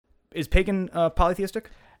Is pagan polytheistic?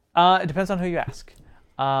 It depends on who you ask.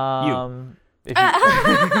 If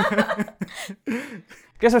you...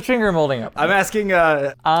 Guess what finger I'm holding up? I'm asking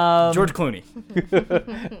George Clooney.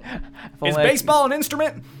 Is baseball an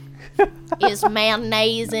instrument? Is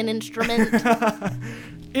mayonnaise an instrument?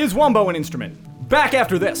 Is wombo an instrument? Back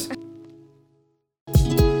after this.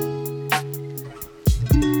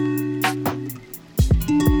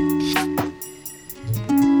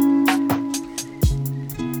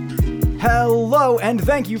 Hello, and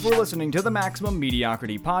thank you for listening to the Maximum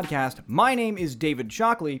Mediocrity Podcast. My name is David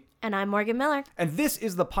Shockley. And I'm Morgan Miller. And this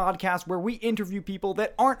is the podcast where we interview people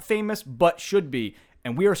that aren't famous but should be.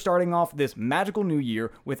 And we are starting off this magical new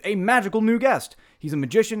year with a magical new guest. He's a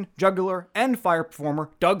magician, juggler, and fire performer,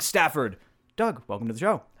 Doug Stafford. Doug, welcome to the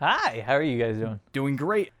show. Hi, how are you guys doing? Doing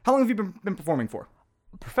great. How long have you been performing for?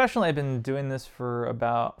 Professionally, I've been doing this for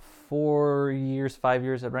about 5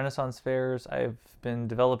 years at Renaissance fairs. I've been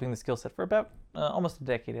developing the skill set for about almost a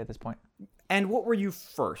decade at this point. And what were you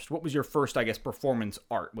first? What was your first, performance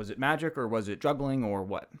art? Was it magic or was it juggling or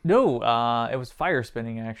what? No, it was fire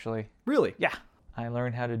spinning, actually. Really? Yeah. I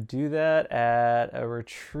learned how to do that at a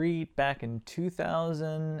retreat back in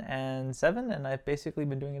 2007, and I've basically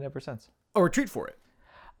been doing it ever since. A retreat for it?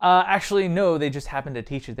 Actually, no, they just happened to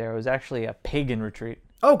teach it there. It was actually a pagan retreat.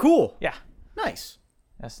 Oh, cool. Yeah. Nice.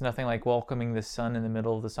 That's nothing like welcoming the sun in the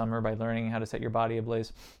middle of the summer by learning how to set your body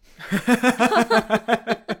ablaze.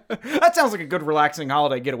 That sounds like a good, relaxing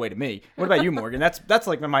holiday getaway to me. What about you, Morgan? That's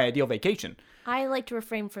like my ideal vacation. I like to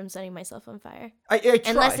refrain from setting myself on fire. I try.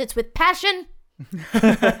 Unless it's with passion.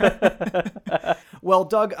 Well,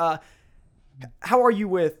 Doug, how are you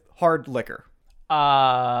with hard liquor?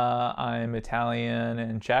 I'm Italian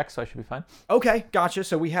and Czech, so I should be fine. Okay, gotcha.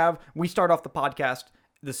 So we start off the podcast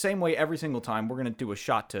the same way every single time. We're going to do a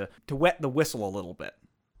shot to wet the whistle a little bit.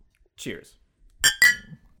 Cheers.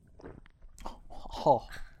 Oh,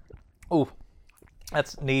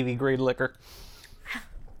 that's Navy grade liquor.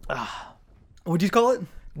 What'd you call it?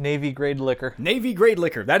 Navy grade liquor. Navy grade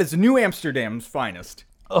liquor. That is New Amsterdam's finest.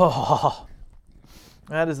 Oh,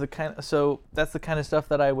 that's the kind of stuff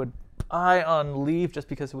that I would buy on leave just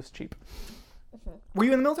because it was cheap. Were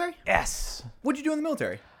you in the military? Yes. What'd you do in the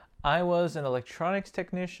military? I was an electronics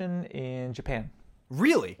technician in Japan.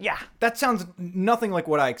 Really? Yeah. That sounds nothing like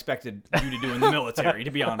what I expected you to do in the military,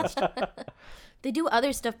 to be honest. They do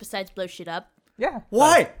other stuff besides blow shit up. Yeah.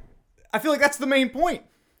 Why? I feel like that's the main point.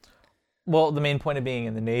 Well, the main point of being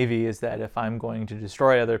in the Navy is that if I'm going to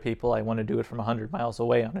destroy other people, I want to do it from 100 miles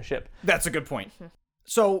away on a ship. That's a good point.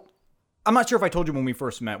 So, I'm not sure if I told you when we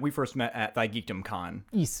first met. We first met at Thy Geekdom Con.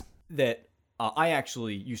 Yes. That I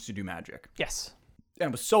actually used to do magic. Yes. And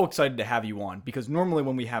I was so excited to have you on because normally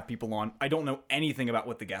when we have people on, I don't know anything about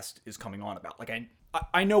what the guest is coming on about. Like,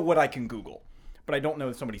 I know what I can Google, but I don't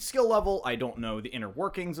know somebody's skill level. I don't know the inner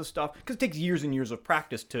workings of stuff because it takes years and years of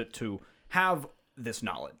practice to have this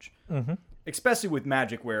knowledge. Mm-hmm. Especially with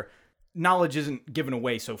magic where knowledge isn't given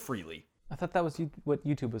away so freely. I thought that was what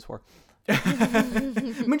YouTube was for.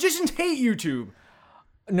 Magicians hate YouTube.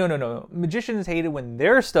 No. Magicians hate it when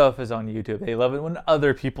their stuff is on YouTube. They love it when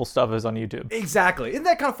other people's stuff is on YouTube. Exactly. Isn't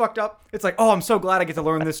that kind of fucked up? It's like, oh, I'm so glad I get to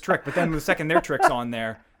learn this trick. But then the second their trick's on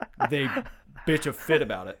there, they bitch a fit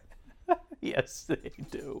about it. Yes, they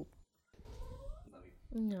do.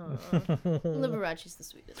 No. Liberace's the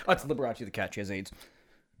sweetest. That's Liberace the cat. She has AIDS.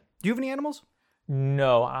 Do you have any animals?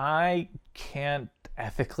 No, I can't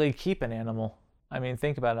ethically keep an animal. I mean,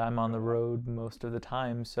 think about it. I'm on the road most of the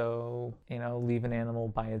time, so, leave an animal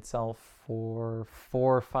by itself for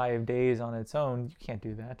 4 or 5 days on its own. You can't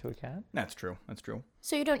do that to a cat. That's true.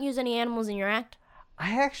 So you don't use any animals in your act?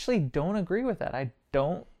 I actually don't agree with that. I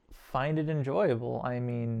don't find it enjoyable. I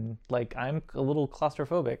mean, I'm a little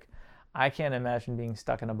claustrophobic. I can't imagine being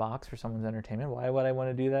stuck in a box for someone's entertainment. Why would I want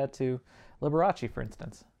to do that to Liberace, for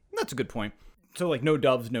instance? That's a good point. So, no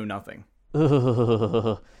doves, no nothing.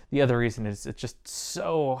 Ugh. The other reason is it's just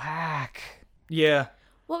so hack. Yeah.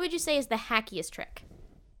 What would you say is the hackiest trick?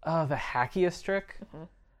 The hackiest trick?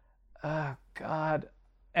 Oh, God.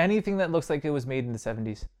 Anything that looks like it was made in the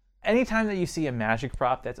 70s. Anytime that you see a magic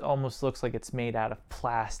prop that almost looks like it's made out of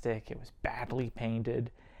plastic, it was badly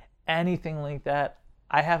painted, anything like that,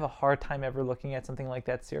 I have a hard time ever looking at something like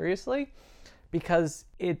that seriously because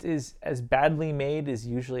it is as badly made as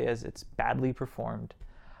usually as it's badly performed.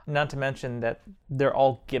 Not to mention that they're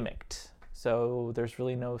all gimmicked, so there's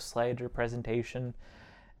really no slide or presentation,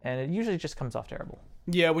 and it usually just comes off terrible.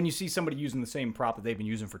 Yeah, when you see somebody using the same prop that they've been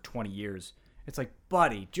using for 20 years, it's like,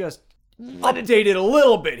 buddy, just update it a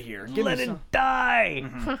little bit here. Let it die!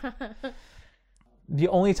 The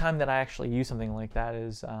only time that I actually use something like that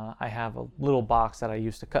is I have a little box that I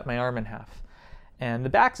use to cut my arm in half. And the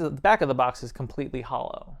back of the box is completely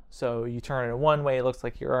hollow. So you turn it one way, it looks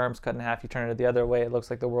like your arm's cut in half. You turn it the other way, it looks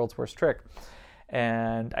like the world's worst trick.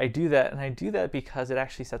 And I do that because it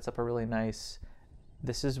actually sets up a really nice,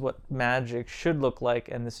 this is what magic should look like,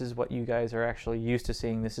 and this is what you guys are actually used to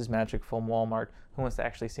seeing. This is magic from Walmart. Who wants to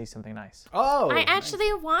actually see something nice? Oh, I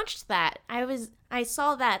actually watched that. I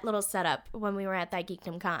saw that little setup when we were at that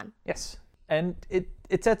Geekdom Con. Yes. And it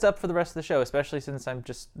sets up for the rest of the show, especially since I'm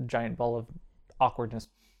just a giant ball of awkwardness.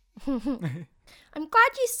 I'm glad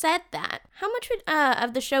you said that. How much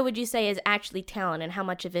of the show would you say is actually talent, and how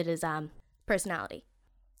much of it is personality?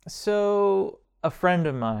 So a friend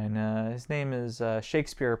of mine, his name is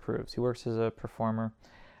Shakespeare Approves. He works as a performer.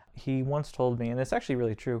 He once told me, and it's actually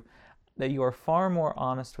really true, that you are far more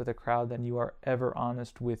honest with a crowd than you are ever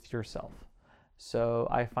honest with yourself. So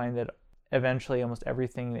I find that eventually almost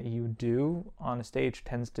everything that you do on a stage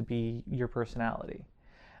tends to be your personality.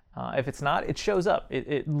 If it's not, it shows up.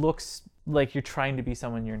 It looks like you're trying to be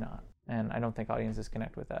someone you're not. And I don't think audiences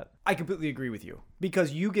connect with that. I completely agree with you,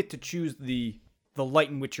 because you get to choose the light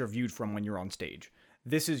in which you're viewed from when you're on stage.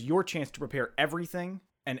 This is your chance to prepare everything,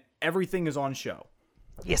 and everything is on show.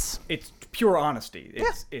 Yes. It's pure honesty.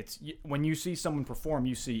 It's when you see someone perform,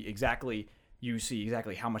 you see exactly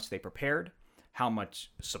how much they prepared, how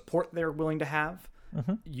much support they're willing to have.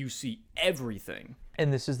 Mm-hmm. You see everything.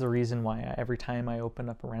 And this is the reason why every time I open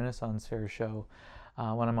up a Renaissance Fair show,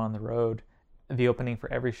 when I'm on the road, the opening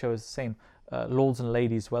for every show is the same. Lords and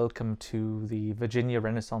ladies, welcome to the Virginia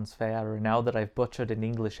Renaissance Fair. Now that I've butchered an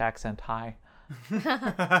English accent, hi.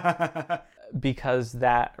 Because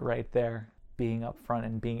that right there, being up front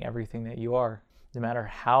and being everything that you are, no matter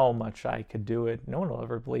how much I could do it, no one will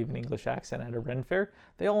ever believe an English accent at a Ren Fair.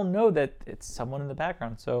 They all know that it's someone in the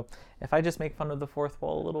background. So if I just make fun of the fourth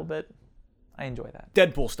wall a little bit, I enjoy that.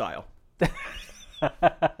 Deadpool style.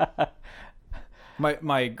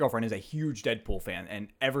 My girlfriend is a huge Deadpool fan, and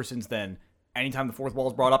ever since then, anytime the fourth wall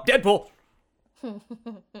is brought up, Deadpool!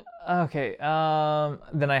 Okay,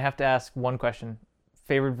 then I have to ask one question.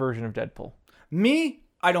 Favorite version of Deadpool? Me,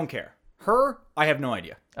 I don't care. Her, I have no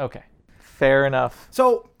idea. Okay, fair enough.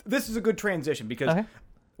 So this is a good transition, because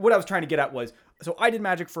what I was trying to get at was, so I did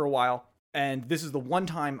magic for a while, and this is the one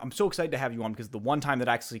time, I'm so excited to have you on, because the one time that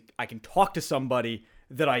actually I can talk to somebody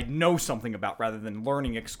that I know something about rather than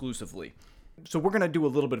learning exclusively. So we're going to do a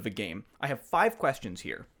little bit of a game. I have 5 questions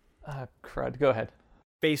here. Crud, go ahead.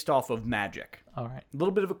 Based off of magic. All right. A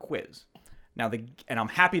little bit of a quiz. Now, and I'm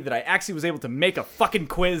happy that I actually was able to make a fucking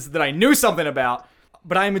quiz that I knew something about,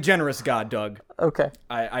 but I am a generous god, Doug. Okay.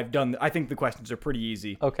 I think the questions are pretty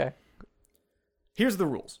easy. Okay. Here's the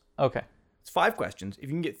rules. Okay. It's 5 questions. If you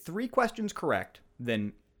can get 3 questions correct,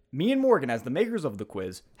 then me and Morgan, as the makers of the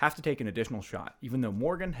quiz, have to take an additional shot, even though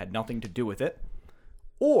Morgan had nothing to do with it.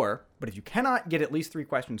 But if you cannot get at least 3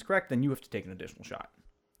 questions correct, then you have to take an additional shot.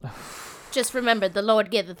 Just remember, the Lord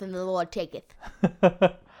giveth and the Lord taketh.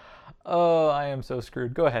 Oh, I am so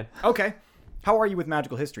screwed. Go ahead. Okay. How are you with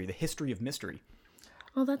magical history, the history of mystery?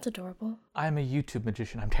 Oh, that's adorable. I'm a YouTube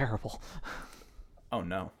magician. I'm terrible. Oh,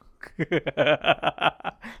 no.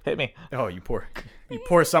 Hit me. Oh, you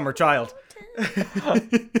poor summer child.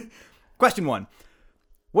 Question 1.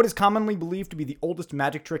 What is commonly believed to be the oldest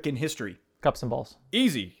magic trick in history? Cups and balls.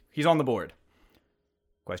 Easy. He's on the board.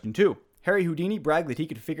 Question 2. Harry Houdini bragged that he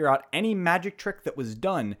could figure out any magic trick that was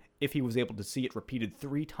done if he was able to see it repeated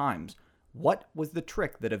 3 times. What was the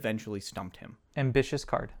trick that eventually stumped him? Ambitious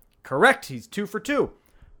card. Correct. He's 2 for 2.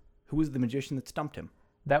 Who was the magician that stumped him?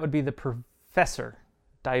 That would be the Professor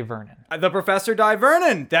Di Vernon. The Professor Di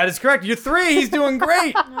Vernon. That is correct. You're 3. He's doing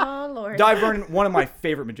great. Oh, Lord. Di Vernon, one of my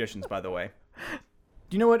favorite magicians, by the way.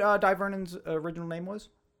 Do you know what Di Vernon's original name was?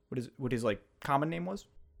 What his common name was?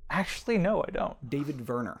 Actually, no, I don't. David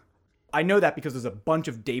Werner. I know that because there's a bunch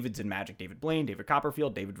of Davids in magic. David Blaine, David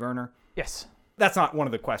Copperfield, David Werner. Yes. That's not one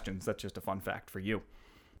of the questions. That's just a fun fact for you.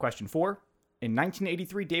 Question 4. In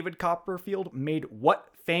 1983, David Copperfield made what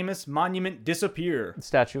famous monument disappear?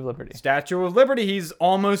 Statue of Liberty. Statue of Liberty. He's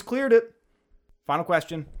almost cleared it. Final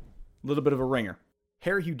question. A little bit of a ringer.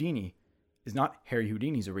 Harry Houdini is not Harry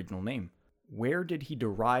Houdini's original name. Where did he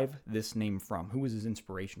derive this name from? Who was his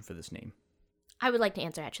inspiration for this name? I would like to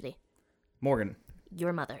answer, actually. Morgan.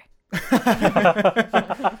 Your mother.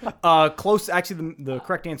 Close. Actually, the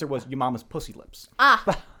correct answer was your mama's pussy lips.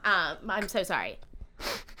 I'm so sorry.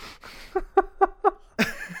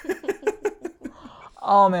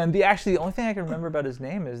 Oh, man. The only thing I can remember about his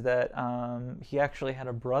name is that he actually had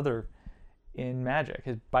a brother in magic.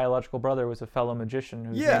 His biological brother was a fellow magician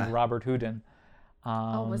who was named Robert Houdin.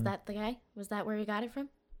 Oh, was that the guy? Was that where he got it from?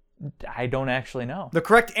 I don't actually know. The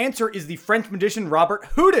correct answer is the French magician Robert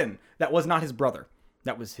Houdin. That was not his brother.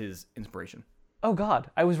 That was his inspiration. Oh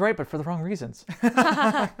God, I was right, but for the wrong reasons.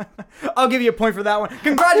 I'll give you a point for that one.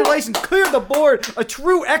 Congratulations, cleared the board. A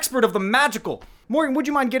true expert of the magical. Morgan, would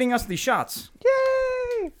you mind getting us these shots?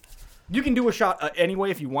 Yay! You can do a shot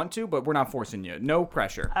anyway if you want to, but we're not forcing you. No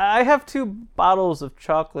pressure. I have 2 bottles of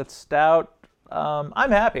chocolate stout.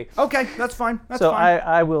 I'm happy. Okay, that's fine. That's So fine.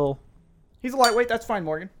 I will. He's a lightweight. That's fine,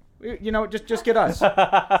 Morgan. You know, just get us.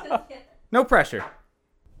 No pressure.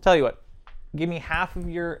 Tell you what, give me half of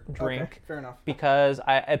your drink. Okay, fair enough. Because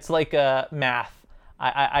it's like math.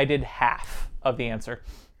 I did half of the answer.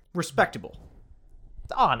 Respectable.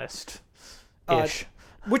 It's honest-ish.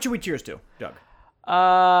 What should we cheers to, Doug?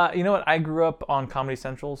 You know what? I grew up on Comedy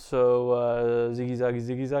Central, so Ziggy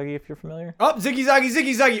Zaggy, if you're familiar. Oh, Ziggy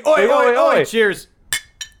Zaggy. Oi, Oi, oi, oi. oi. Cheers.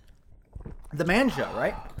 The Man Show,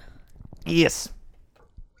 right? Yes.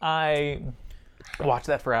 I watched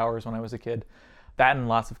that for hours when I was a kid. That and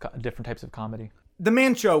lots of different types of comedy. The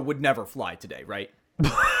Man Show would never fly today, right?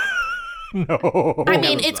 No. I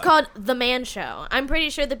mean, it's called The Man Show. I'm pretty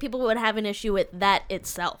sure that people would have an issue with that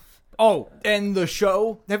itself. Oh, and the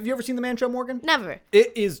show. Have you ever seen The Man Show, Morgan? Never.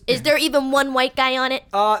 It is. Is there even one white guy on it?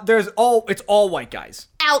 It's all white guys.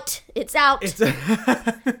 Out. It's out. It's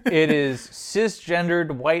It is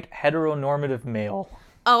cisgendered, white, heteronormative male.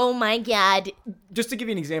 Oh my God. Just to give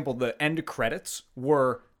you an example, the end credits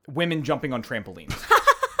were women jumping on trampolines.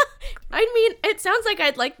 I mean, it sounds like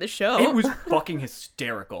I'd like the show. It was fucking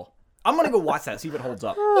hysterical. I'm gonna go watch that, see if it holds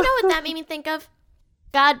up. You know what that made me think of?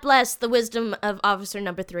 God bless the wisdom of Officer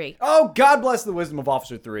Number 3. Oh, God bless the wisdom of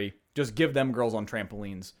Officer 3. Just give them girls on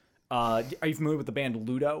trampolines. Are you familiar with the band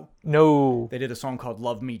Ludo? No. They did a song called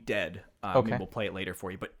Love Me Dead. Okay. Maybe we'll play it later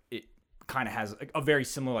for you, but it kind of has a very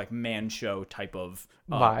similar like Man Show type of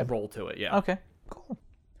Vibe. role to it. Yeah. Okay. Cool.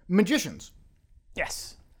 Magicians.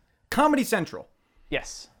 Yes. Comedy Central.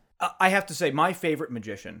 Yes. I have to say, my favorite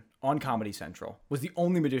magician on Comedy Central was the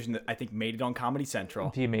only magician that I think made it on Comedy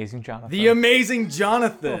Central. The Amazing Jonathan. The Amazing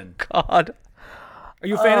Jonathan. God. Are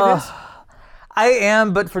you a fan of his? I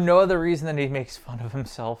am, but for no other reason than he makes fun of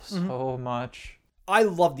himself so much. I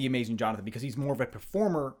love The Amazing Jonathan because he's more of a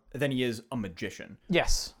performer than he is a magician.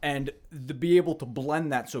 Yes. And to be able to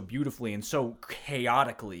blend that so beautifully and so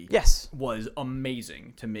chaotically Yes. was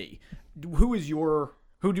amazing to me. Who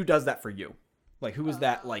does that for you? Like, who is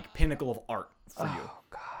that, like, pinnacle of art for you?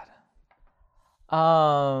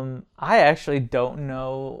 I actually don't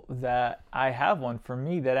know that I have one for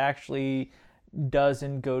me that actually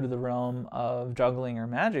doesn't go to the realm of juggling or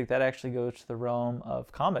magic. That actually goes to the realm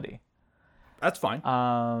of comedy. That's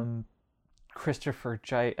fine. Christopher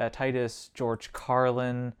Titus, George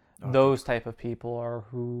Carlin, those type of people are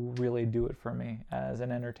who really do it for me as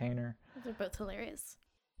an entertainer. They're both hilarious.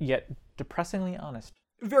 Yet depressingly honest.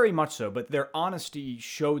 Very much so, but their honesty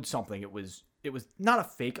showed something. It was not a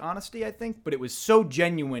fake honesty, I think, but it was so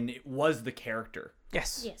genuine. It was the character.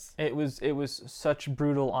 Yes. Yes. It was such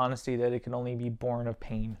brutal honesty that it can only be born of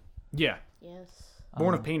pain. Yeah. Yes.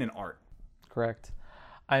 Born of pain and art. Correct.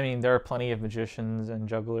 I mean, there are plenty of magicians and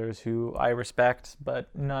jugglers who I respect,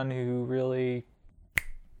 but none who really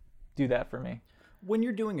do that for me. When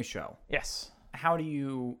you're doing a show, Yes. how do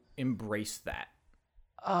you embrace that?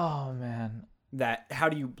 Oh, man. How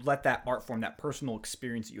do you let that art form, that personal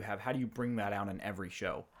experience that you have, how do you bring that out in every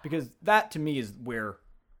show? Because that to me is where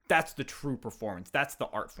that's the true performance. That's the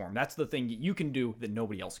art form. That's the thing you can do that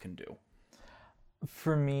nobody else can do.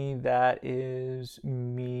 For me, that is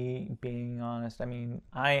me being honest. I mean,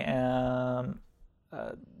 I am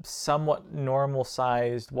a somewhat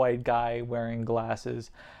normal-sized white guy wearing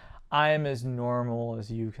glasses. I am as normal as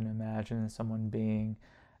you can imagine someone being.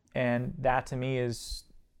 And that to me is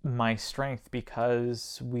my strength,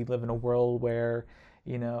 because we live in a world where,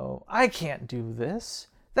 I can't do this.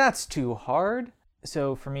 That's too hard.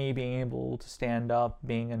 So for me, being able to stand up,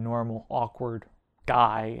 being a normal, awkward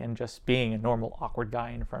guy, and just being a normal, awkward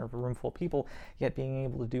guy in front of a room full of people, yet being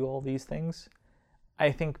able to do all these things,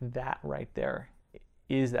 I think that right there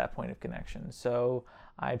is that point of connection. So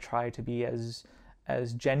I try to be as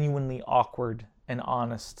genuinely awkward and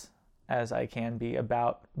honest as I can be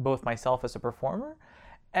about both myself as a performer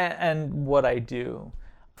and what I do.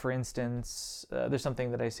 For instance, there's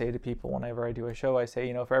something that I say to people whenever I do a show. I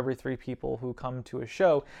say, for every 3 people who come to a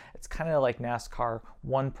show, it's kind of like NASCAR.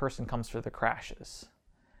 1 person comes for the crashes.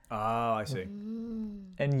 Oh, I see.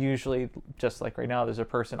 And usually, just like right now, there's a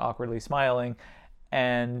person awkwardly smiling,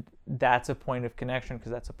 and that's a point of connection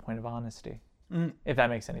because that's a point of honesty, if that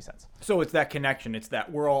makes any sense. So it's that connection. It's that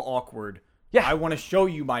we're all awkward. Yeah. I want to show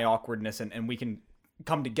you my awkwardness, and we can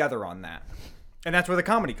come together on that. And that's where the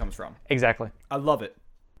comedy comes from. Exactly. I love it.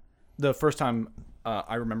 The first time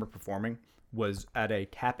I remember performing was at a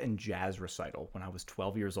tap and jazz recital when I was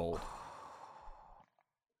 12 years old.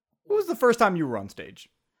 What was the first time you were on stage?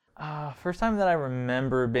 First time that I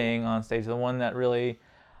remember being on stage, the one that really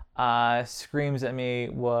screams at me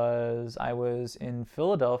was I was in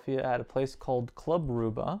Philadelphia at a place called Club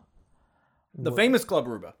Ruba. The famous Club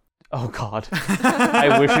Ruba. Oh, God.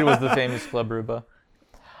 I wish it was the famous Club Ruba.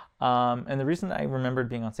 And the reason I remembered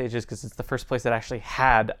being on stage is because it's the first place that actually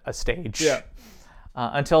had a stage. Yeah.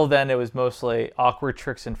 Until then, it was mostly awkward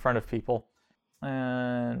tricks in front of people.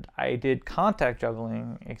 And I did contact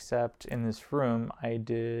juggling, except in this room, I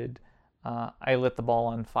lit the ball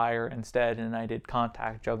on fire instead, and I did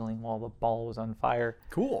contact juggling while the ball was on fire.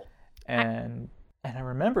 Cool. And I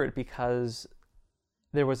remember it because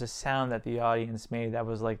there was a sound that the audience made that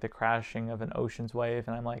was like the crashing of an ocean's wave,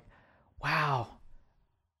 and I'm like, wow,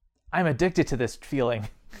 I'm addicted to this feeling.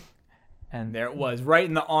 And There it was, right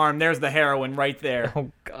in the arm. There's the heroin right there.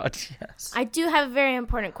 oh, God, yes. I do have a very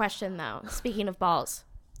important question, though. Speaking of balls,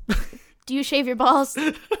 do you shave your balls?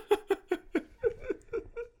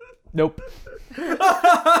 Nope.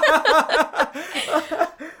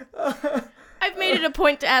 I've made it a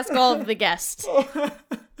point to ask all of the guests.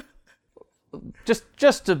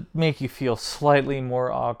 Just to make you feel slightly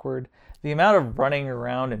more awkward, the amount of running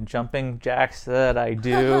around and jumping jacks that I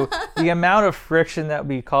do, the amount of friction that would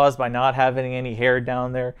be caused by not having any hair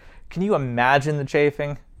down there. Can you imagine the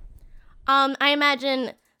chafing? I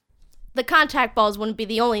imagine the contact balls wouldn't be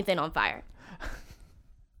the only thing on fire.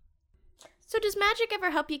 So does magic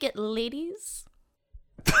ever help you get ladies?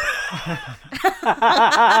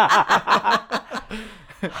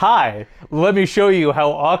 Hi, let me show you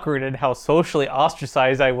how awkward and how socially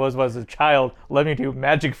ostracized I was as a child. Let me do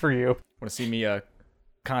magic for you. Want to see me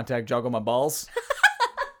contact juggle my balls?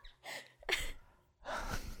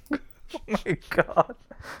 Oh my God.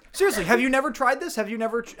 Seriously, have you never tried this? Have you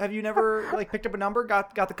never like picked up a number,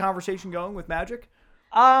 got the conversation going with magic?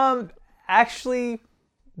 Actually,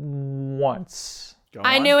 once. Go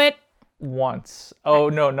I on. knew it. Once. Oh,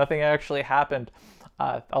 no, nothing actually happened.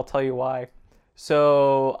 I'll tell you why.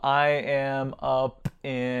 So I am up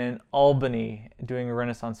in Albany doing a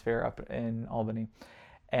Renaissance fair up in Albany.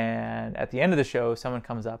 And at the end of the show, someone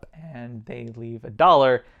comes up and they leave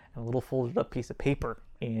 $1 and a little folded up piece of paper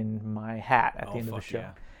in my hat at the end of the show.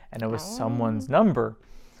 yeah. And it was someone's number.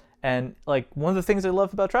 And like one of the things I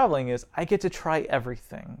love about traveling is I get to try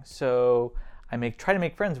everything. So I try to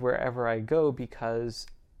make friends wherever I go because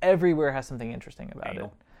everywhere has something interesting about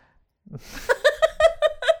Anal. it.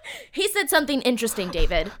 He said something interesting,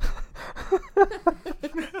 David.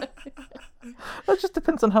 That just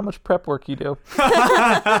depends on how much prep work you do.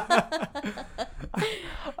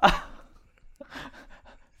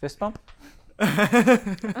 Fist bump?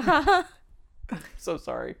 So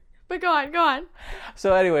sorry. But go on.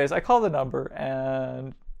 So anyways, I call the number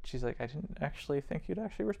and she's like, I didn't actually think you'd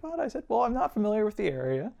actually respond. I said, well, I'm not familiar with the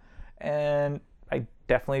area and I'd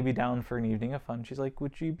definitely be down for an evening of fun. She's like,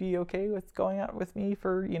 would you be okay with going out with me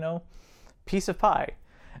for, piece of pie?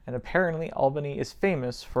 And apparently Albany is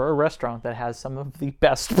famous for a restaurant that has some of the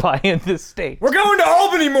best pie in this state. We're going to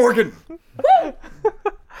Albany, Morgan.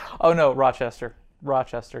 Oh no, Rochester. We're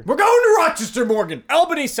going to Rochester, Morgan.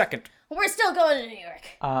 Albany second. We're still going to New York.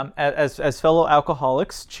 As fellow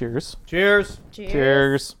alcoholics, cheers. Cheers.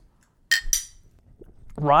 Cheers.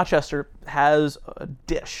 Rochester has a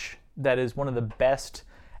dish that is one of the best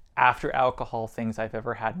after alcohol things I've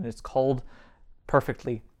ever had, and it's called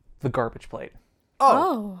perfectly the garbage plate.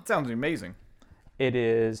 Oh. Sounds amazing. It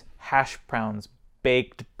is hash browns,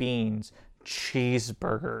 baked beans,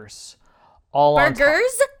 cheeseburgers, all on top.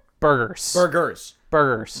 Burgers? Burgers.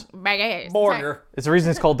 Burgers. Burger. It's the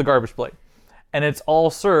reason it's called the garbage plate. And it's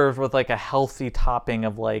all served with like a healthy topping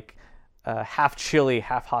of like half chili,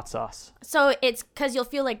 half hot sauce. So it's because you'll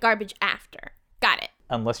feel like garbage after. Got it.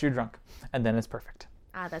 Unless you're drunk. And then it's perfect.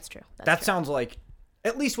 Ah, that's true. That sounds like,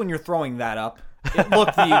 at least when you're throwing that up, it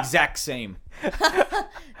looked the exact same.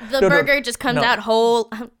 The burger just comes out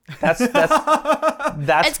whole. That's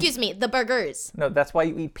Excuse me, the burgers. No, that's why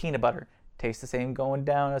you eat peanut butter. Tastes the same going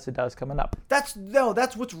down as it does coming up. That's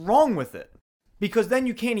what's wrong with it. Because then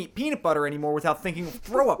you can't eat peanut butter anymore without thinking of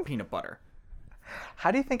throw up peanut butter. How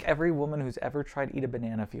do you think every woman who's ever tried to eat a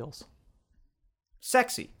banana feels?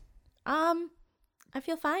 Sexy. I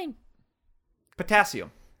feel fine. Potassium.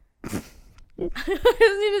 I was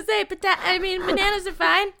gonna say, bananas are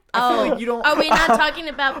fine. I feel like you don't. Are we not talking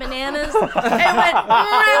about bananas? It went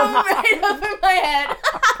right over my head.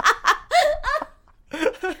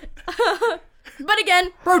 But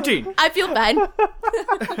again, Protein. I feel fine.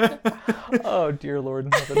 Oh, dear Lord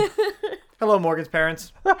in heaven. Hello, Morgan's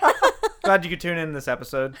parents. Glad you could tune in this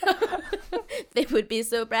episode. They would be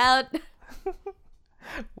so proud.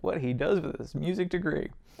 What he does with his music degree.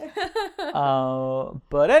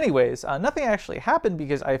 But anyways, nothing actually happened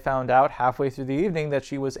because I found out halfway through the evening that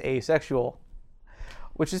she was asexual,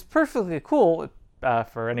 which is perfectly cool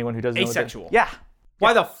for anyone who doesn't know. Asexual? Yeah.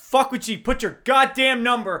 Why the fuck would she put your goddamn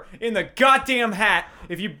number in the goddamn hat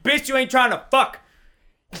if you bitch you ain't trying to fuck?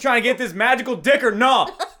 You trying to get this magical dick or no?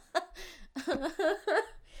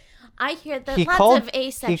 I hear that lots of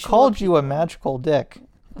asexual. He called you a magical dick.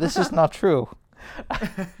 This is not true.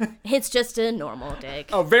 It's just a normal dick.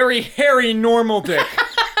 A very hairy normal dick.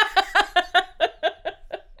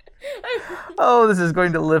 Oh, this is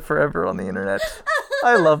going to live forever on the internet.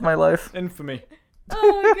 I love my life. Infamy.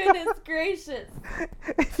 Oh, goodness gracious.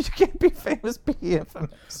 If you can't be famous, be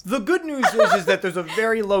infamous. The good news is that there's a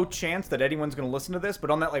very low chance that anyone's going to listen to this, but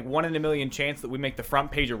on that like 1 in a million chance that we make the front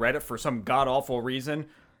page of Reddit for some god-awful reason,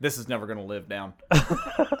 this is never going to live down.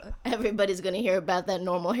 Everybody's going to hear about that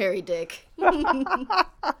normal hairy dick.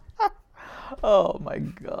 Oh my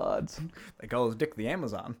god. They call his dick the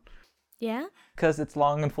Amazon. Yeah? Because it's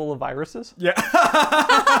long and full of viruses? Yeah.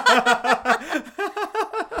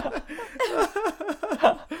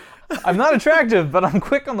 I'm not attractive, but I'm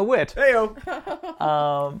quick on the wit. Heyo.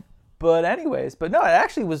 But anyways, no, it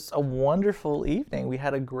actually was a wonderful evening. We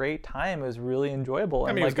had a great time. It was really enjoyable.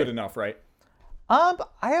 I mean, it was good enough, right? I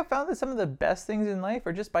have found that some of the best things in life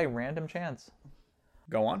are just by random chance.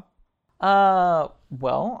 Go on.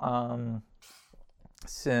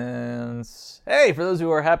 Since, hey, for those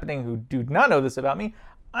who do not know this about me,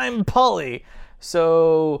 I'm poly.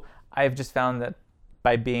 So I've just found that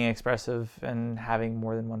by being expressive and having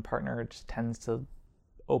more than one partner, it just tends to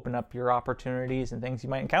open up your opportunities and things you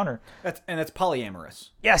might encounter. That's polyamorous.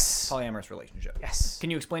 Yes. Polyamorous relationship. Yes. Can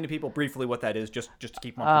you explain to people briefly what that is, just to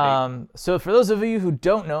keep them up to date? So for those of you who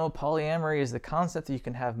don't know, polyamory is the concept that you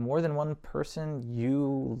can have more than one person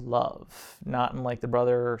you love. Not in like the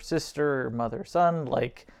brother, sister, mother, son,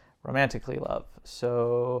 like romantically love.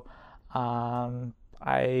 So if I'm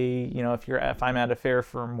at a fair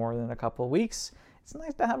for more than a couple of weeks, it's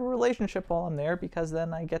nice to have a relationship while I'm there because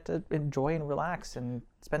then I get to enjoy and relax and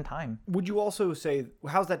spend time. Would you also say,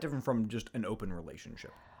 how's that different from just an open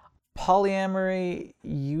relationship? Polyamory,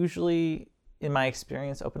 usually, in my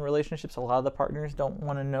experience, open relationships, a lot of the partners don't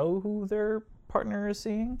want to know who their partner is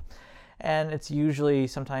seeing. And it's usually,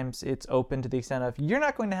 sometimes it's open to the extent of, you're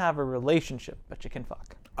not going to have a relationship, but you can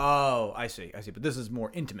fuck. Oh, I see. But this is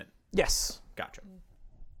more intimate. Yes. Gotcha.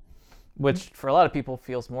 Which, for a lot of people,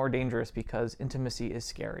 feels more dangerous because intimacy is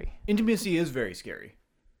scary. Intimacy is very scary.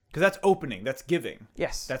 Because that's opening, that's giving.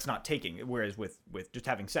 Yes. That's not taking. Whereas with just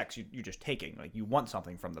having sex, you're just taking. Like, you want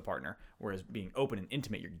something from the partner. Whereas being open and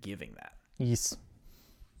intimate, you're giving that. Yes.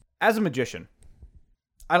 As a magician,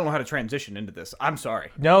 I don't know how to transition into this. I'm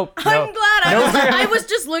sorry. Nope. I'm glad I was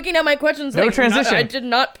just looking at my questions. No transition. I did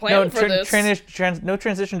not plan for this. No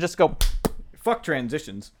transition, just go. Fuck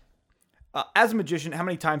transitions. As a magician, how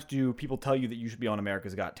many times do people tell you that you should be on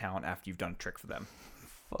America's Got Talent after you've done a trick for them?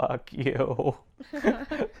 Fuck you.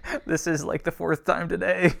 This is like the 4th time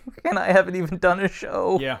today, and I haven't even done a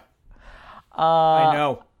show. Yeah. I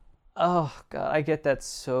know. Oh, God, I get that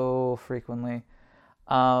so frequently.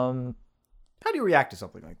 How do you react to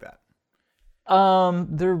something like that?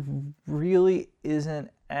 There really isn't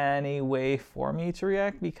any way for me to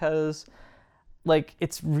react because, like,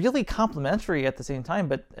 it's really complimentary at the same time,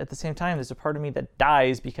 but at the same time, there's a part of me that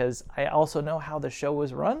dies because I also know how the show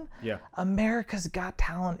was run. Yeah. America's Got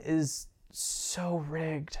Talent is so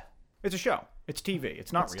rigged. It's a show. It's TV.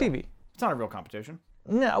 It's not real. TV. It's not a real competition.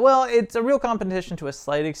 No, well, it's a real competition to a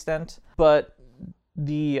slight extent, but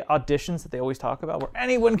the auditions that they always talk about where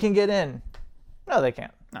anyone can get in, no, they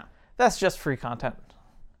can't. No. That's just free content.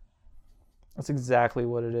 That's exactly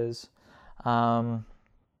what it is. About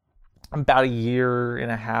a year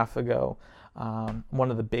and a half ago, one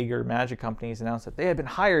of the bigger magic companies announced that they had been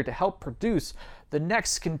hired to help produce the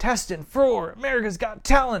next contestant for America's Got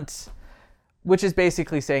Talent, which is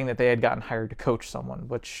basically saying that they had gotten hired to coach someone,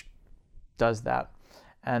 which does that.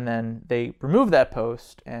 And then they removed that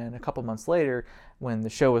post, and a couple months later, when the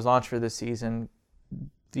show was launched for this season,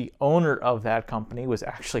 the owner of that company was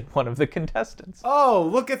actually one of the contestants. Oh,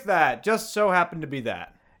 look at that. Just so happened to be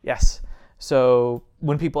that. Yes. So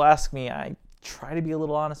when people ask me, I try to be a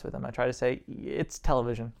little honest with them. I try to say, it's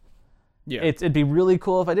television. Yeah. It'd be really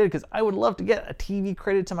cool if I did, because I would love to get a TV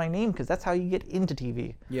credit to my name, because that's how you get into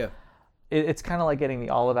TV. Yeah. It's kind of like getting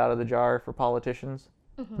the olive out of the jar for politicians.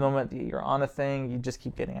 Mm-hmm. The moment that you're on a thing, you just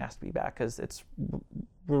keep getting asked to be back, because it's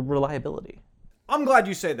reliability. I'm glad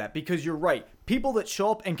you say that, because you're right. People that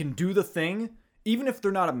show up and can do the thing, even if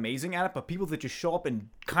they're not amazing at it, but people that just show up and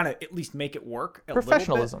kind of at least make it work a little bit.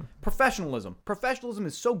 Professionalism. Professionalism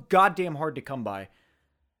is so goddamn hard to come by.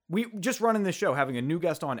 We just running this show, having a new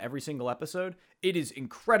guest on every single episode, it is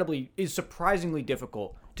surprisingly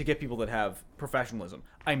difficult to get people that have professionalism.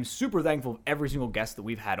 I'm super thankful of every single guest that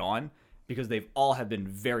we've had on, because they've all have been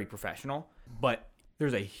very professional, but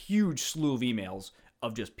there's a huge slew of emails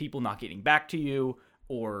of just people not getting back to you,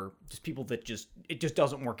 or just people that it just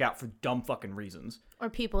doesn't work out for dumb fucking reasons. Or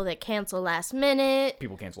people that cancel last minute.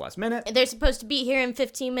 People cancel last minute. They're supposed to be here in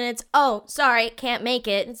 15 minutes. Oh, sorry, can't make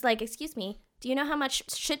it. It's like, excuse me, do you know how much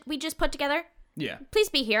shit we just put together? Yeah. Please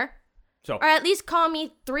be here. So, or at least call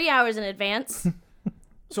me 3 hours in advance.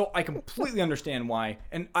 So I completely understand why,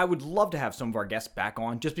 and I would love to have some of our guests back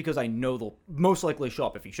on, just because I know they'll most likely show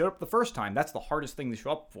up. If you showed up the first time, that's the hardest thing to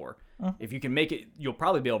show up for. If you can make it, you'll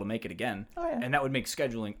probably be able to make it again. Oh, yeah. And that would make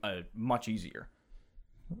scheduling much easier.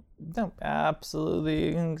 No,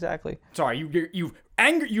 absolutely, exactly. Sorry,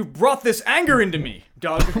 you've brought this anger into me,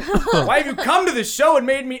 Doug. Why have you come to this show and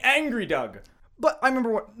made me angry, Doug? But I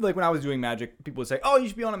remember when I was doing Magic, people would say, "Oh, you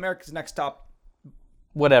should be on America's Next Top."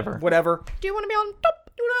 Whatever. Do you want to be on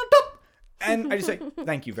top? Do you want to be on top? And I just say,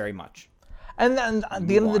 thank you very much. And then at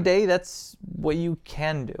the end of the day, that's what you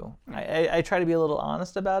can do. I try to be a little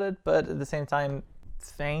honest about it, but at the same time,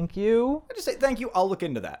 thank you. I just say, thank you, I'll look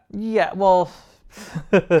into that. Yeah, well...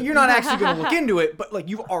 You're not actually going to look into it, but like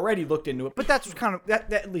you've already looked into it. But that's kind of,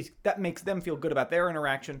 that at least, that makes them feel good about their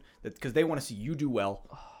interaction, because they want to see you do well.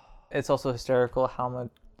 It's also hysterical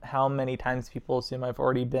how many times people assume I've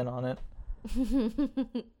already been on it.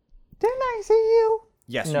 Didn't I see you?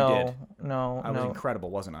 Yes, you did. No, I was incredible,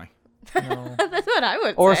 wasn't I? No. That's what I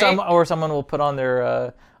would say. say. Or someone will put on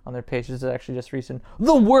their pages, it's actually just recent,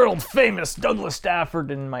 the world famous Douglas Stafford.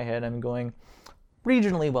 In my head, I'm going,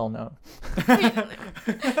 regionally well known.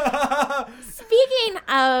 Speaking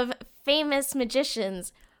of famous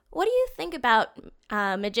magicians, what do you think about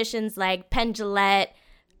magicians like Penn Jillette,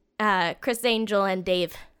 Chris Angel, and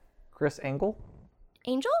Dave? Chris Angle?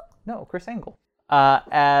 Angel? No, Chris Angle.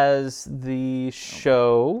 As the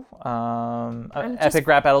show, Epic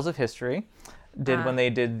Rap Battles of History, did when they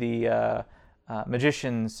did the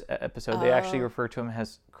Magicians episode, they actually refer to him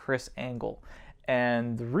as Chris Angle.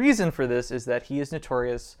 And the reason for this is that he is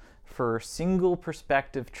notorious for single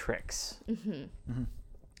perspective tricks.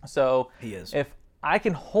 So he is. If I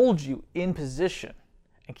can hold you in position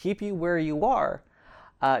and keep you where you are,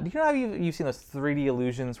 do you know how you've seen those 3D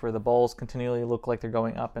illusions where the balls continually look like they're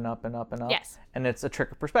going up and up and up and up? Yes. And it's a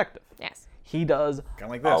trick of perspective. Yes. He does... Kind of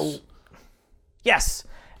like this. Yes!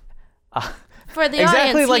 For the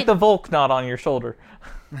exactly audience, like the Volk knot on your shoulder.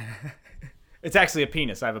 It's actually a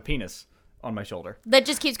penis. I have a penis on my shoulder. That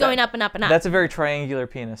just keeps going up and up and up. That's a very triangular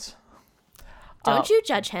penis. Don't you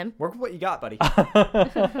judge him. Work with what you got, buddy.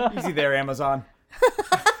 Easy there, Amazon.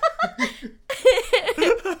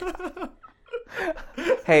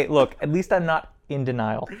 Hey, look, at least I'm not in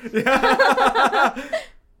denial.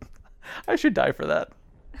 I should die for that.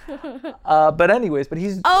 But anyways,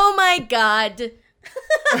 he's... Oh my god.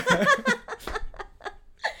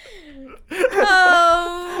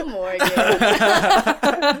 Oh,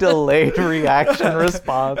 Morgan. Delayed reaction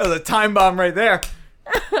response. That was a time bomb right there.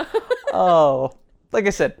 Oh, like I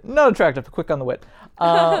said, not attractive, quick on the wit.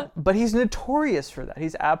 But he's notorious for that.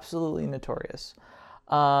 He's absolutely notorious.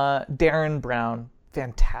 Darren Brown,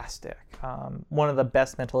 fantastic. One of the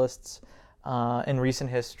best mentalists in recent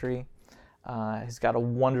history. He's got a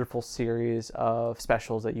wonderful series of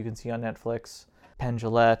specials that you can see on Netflix. Penn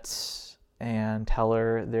Jillette and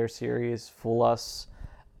Teller, their series, Fool Us,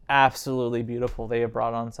 absolutely beautiful. They have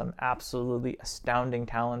brought on some absolutely astounding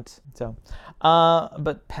talent. So,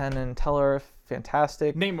 but Penn and Teller,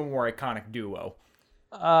 fantastic. Name a more iconic duo.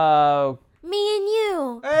 Me and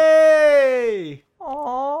you. Hey!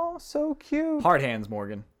 Oh, so cute. Hard hands,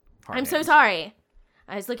 Morgan. I'm so sorry.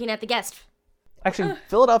 I was looking at the guest. Actually,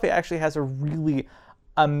 Philadelphia actually has a really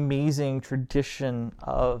amazing tradition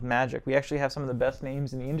of magic. We actually have some of the best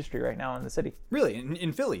names in the industry right now in the city. Really?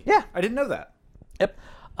 In Philly? Yeah. I didn't know that. Yep.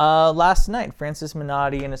 Last night, Francis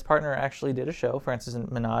Minotti and his partner actually did a show. Francis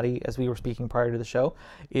Minotti, as we were speaking prior to the show,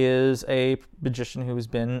 is a magician who has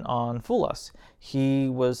been on Fool Us. He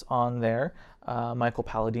was on there. Michael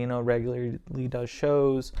Palladino regularly does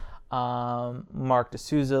shows. Mark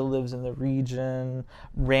D'Souza lives in the region.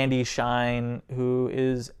 Randy Shine, who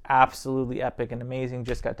is absolutely epic and amazing,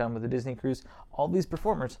 just got done with the Disney cruise. All these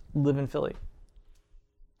performers live in Philly.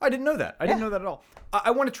 I didn't know that. I didn't know that at all.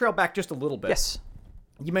 I want to trail back just a little bit. Yes.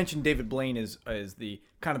 You mentioned David Blaine is the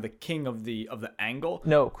kind of the king of the angle.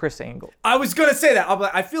 No, Chris Angle. I was gonna say that.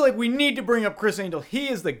 I feel like we need to bring up Chris Angel. He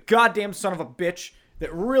is the goddamn son of a bitch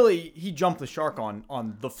that really he jumped the shark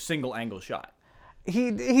on the single angle shot.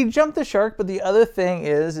 He jumped the shark, but the other thing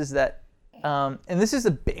is that, and this is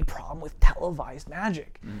a big problem with televised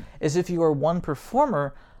magic, is if you are one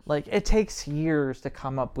performer, like it takes years to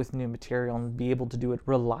come up with new material and be able to do it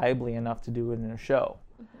reliably enough to do it in a show.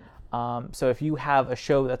 So if you have a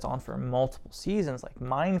show that's on for multiple seasons, like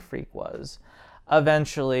Mind Freak was,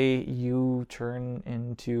 eventually you turn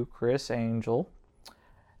into Chris Angel,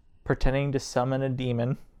 pretending to summon a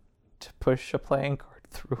demon to push a playing card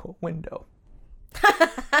through a window.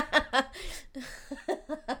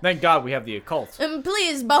 Thank God we have the occult.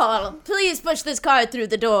 Please, Ball, please push this card through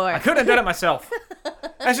the door. I could have done it myself.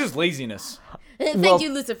 That's just laziness. Thank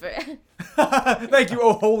you, Lucifer. Thank you,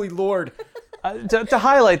 oh holy Lord. To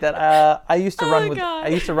highlight that, I used to run with God. I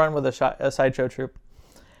used to run with a sideshow troupe,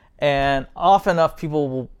 and often enough people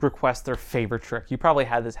will request their favorite trick. You probably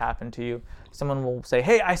had this happen to you. Someone will say,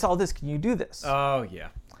 "Hey, I saw this. Can you do this?" Oh yeah.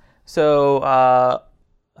 So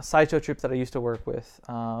a sideshow troupe that I used to work with,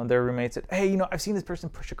 their roommate said, "Hey, I've seen this person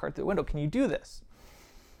push a card through the window. Can you do this?"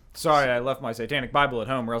 Sorry, I left my satanic Bible at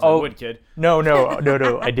home, or else I would, kid. No,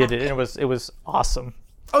 I did it. And it was awesome.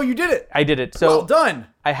 Oh, you did it. I did it. So Well done.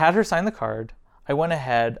 I had her sign the card. I went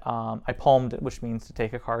ahead. I palmed it, which means to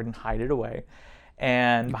take a card and hide it away.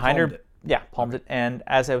 And behind palmed her, it? yeah, palmed it. And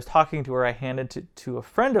as I was talking to her, I handed it to a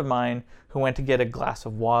friend of mine who went to get a glass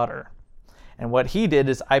of water. And what he did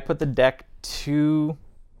is I put the deck to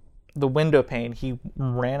the window pane. He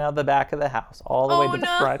ran out the back of the house, all the way to the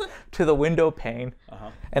front, to the window pane.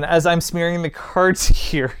 And as I'm smearing the cards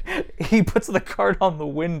here, he puts the card on the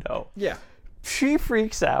window. Yeah. She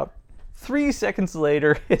freaks out. 3 seconds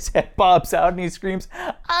later, his head pops out and he screams,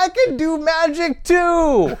 "I can do magic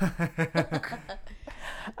too!"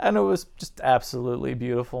 And it was just absolutely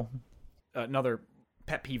beautiful. Another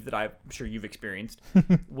pet peeve that I'm sure you've experienced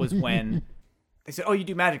was when they said, "Oh, you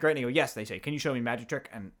do magic, right?" And you go, "Yes." They say, "Can you show me a magic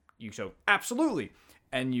trick?" And you show, "Absolutely."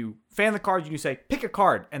 And you fan the cards and you say, "Pick a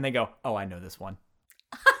card." And they go, "Oh, I know this one."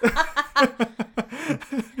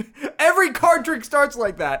 Every card trick starts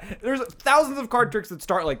like that. There's thousands of card tricks that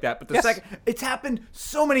start like that, but the second it's happened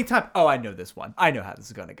so many times. "Oh, I know this one. I know how this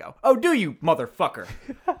is gonna go." "Oh, do you, motherfucker?"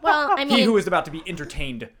 Well, I He mean, who is about to be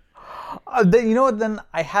entertained. You know what? Then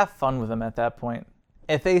I have fun with them at that point.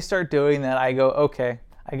 If they start doing that, I go, okay,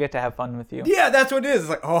 I get to have fun with you. Yeah, that's what it is. It's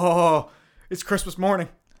like, oh, it's Christmas morning.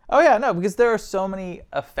 Oh yeah, no, because there are so many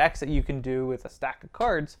effects that you can do with a stack of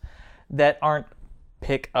cards that aren't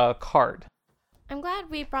pick a card. I'm glad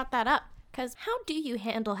we brought that up, because how do you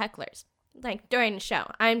handle hecklers? Like, during the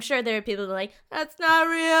show. I'm sure there are people that are like, "That's not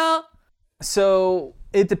real." So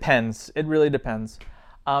it depends. It really depends.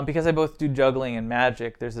 Because I both do juggling and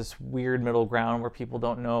magic, there's this weird middle ground where people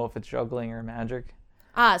don't know if it's juggling or magic.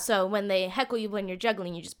 So when they heckle you when you're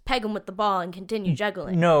juggling, you just peg them with the ball and continue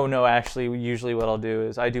juggling. No, actually, usually what I'll do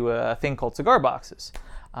is I do a thing called cigar boxes.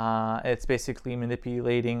 It's basically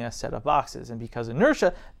manipulating a set of boxes, and because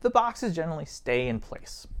inertia, the boxes generally stay in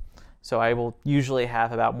place. So I will usually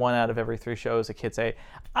have about 1 out of every 3 shows a kid say,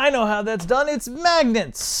 "I know how that's done, it's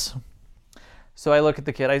magnets." So I look at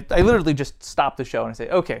the kid, I literally just stop the show and I say,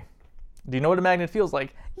 "Okay, do you know what a magnet feels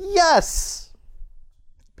like?" "Yes."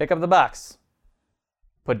 "Pick up the box.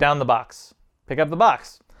 Put down the box. Pick up the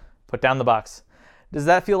box. Put down the box. Does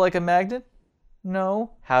that feel like a magnet?"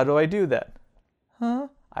 "No." "How do I do that?" "Huh?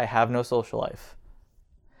 I have no social life."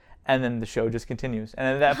 And then the show just continues. And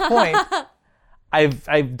at that point,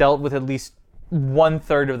 I've dealt with at least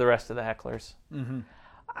 1/3 of the rest of the hecklers. Mm-hmm.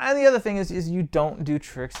 And the other thing is you don't do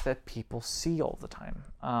tricks that people see all the time.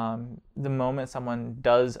 The moment someone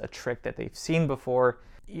does a trick that they've seen before,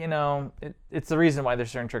 it's the reason why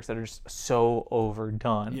there's certain tricks that are just so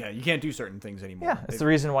overdone. Yeah, you can't do certain things anymore. Yeah, it's the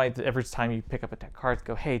reason why every time you pick up a deck of cards,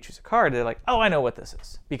 go, "Hey, choose a card," they're like, "Oh, I know what this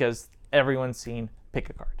is," because everyone's seen pick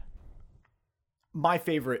a card. My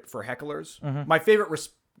favorite for hecklers, my favorite,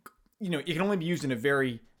 it can only be used in a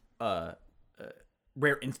very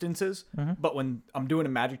rare instances, but when I'm doing a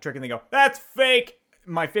magic trick and they go, "That's fake,"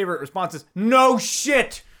 my favorite response is, "No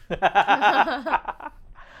shit."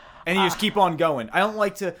 And you just keep on going. I don't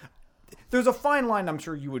like to. There's a fine line I'm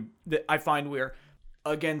sure you would, that I find where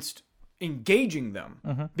against engaging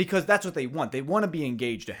them, because that's what they want. They want to be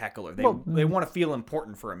engaged, a heckler. They want to feel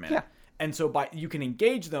important for a minute. Yeah. And so you can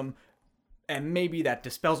engage them, and maybe that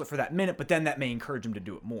dispels it for that minute, but then that may encourage them to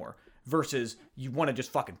do it more. Versus you want to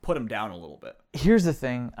just fucking put them down a little bit. Here's the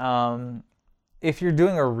thing. If you're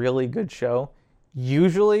doing a really good show,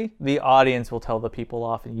 Usually, the audience will tell the people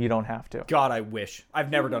off, and you don't have to. God, I wish. I've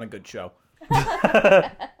never done a good show.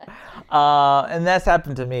 And that's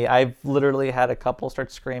happened to me. I've literally had a couple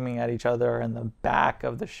start screaming at each other in the back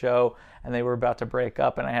of the show, and they were about to break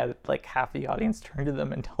up, and I had like half the audience turn to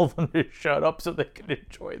them and tell them to shut up so they could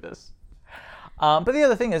enjoy this. But the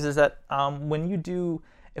other thing is that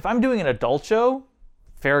if I'm doing an adult show,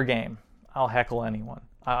 fair game. I'll heckle anyone.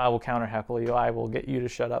 I will counter heckle you. I will get you to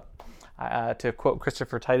shut up. To quote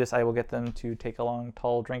Christopher Titus, I will get them to take a long,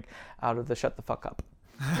 tall drink out of the shut the fuck up.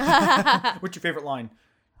 What's your favorite line?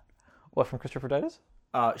 What, from Christopher Titus?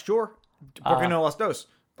 Sure. Porque no las dos.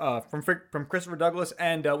 From Christopher Douglas.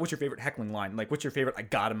 And what's your favorite heckling line? Like, what's your favorite I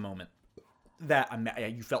got a moment that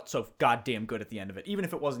you felt so goddamn good at the end of it, even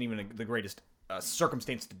if it wasn't even the greatest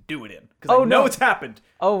circumstance to do it in? Because I know it's happened.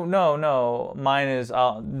 Oh, no. Mine is,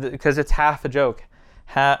 because it's half a joke,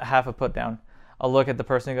 half a put down. I'll look at the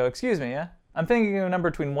person and go, excuse me, yeah? I'm thinking of a number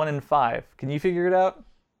between 1 and 5. Can you figure it out?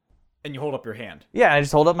 And you hold up your hand. Yeah, I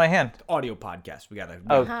just hold up my hand. Audio podcast. We gotta.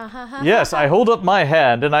 Yes, I hold up my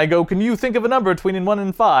hand and I go, can you think of a number between 1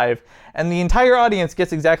 and 5? And the entire audience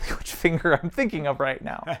gets exactly which finger I'm thinking of right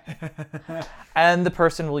now. And the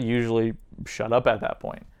person will usually shut up at that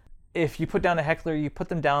point. If you put down a heckler, you put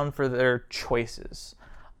them down for their choices,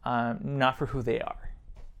 not for who they are.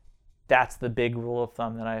 That's the big rule of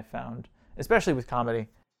thumb that I have found, especially with comedy.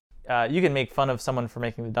 You can make fun of someone for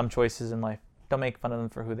making the dumb choices in life. Don't make fun of them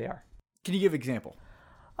for who they are. Can you give an example?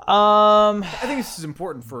 I think this is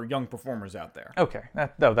important for young performers out there. Okay,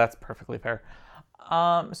 that's perfectly fair.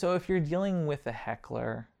 So if you're dealing with a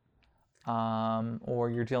heckler,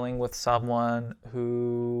 or you're dealing with someone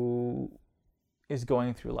who is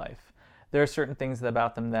going through life, there are certain things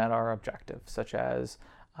about them that are objective, such as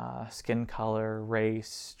skin color,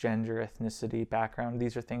 race, gender, ethnicity, background.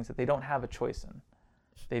 These are things that they don't have a choice in.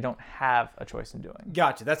 They don't have a choice in doing.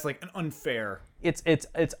 Gotcha. That's like an unfair. It's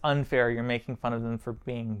unfair. You're making fun of them for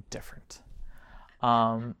being different.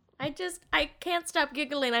 I can't stop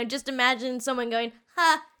giggling. I just imagine someone going,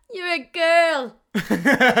 "Ha, you're a girl." That's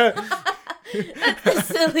the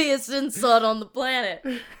silliest insult on the planet.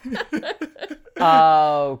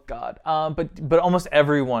 Oh God. But almost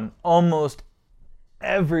everyone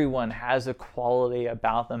has a quality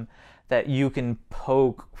about them that you can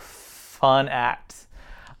poke fun at.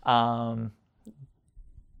 Listen,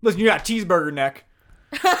 you got cheeseburger neck.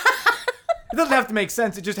 It doesn't have to make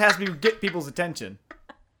sense. It just has to get people's attention.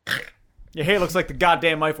 Your hair looks like the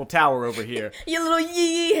goddamn Eiffel Tower over here. Your little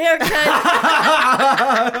yee haircut.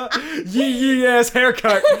 Yee ass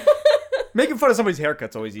haircut. Making fun of somebody's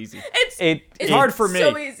haircut's always easy. It's hard for me.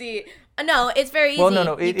 So easy. No, it's very easy. Well,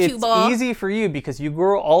 no, it's easy for you because you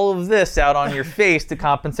grow all of this out on your face to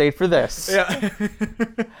compensate for this. Yeah.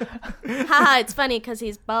 Haha, it's funny because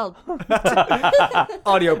he's bald.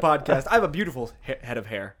 Audio podcast. I have a beautiful head of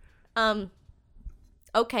hair.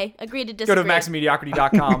 Okay, agree to disagree. Go to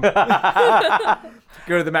MaximumMediocrity.com.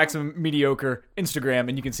 Go to the Maximum Mediocre Instagram,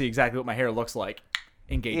 and you can see exactly what my hair looks like.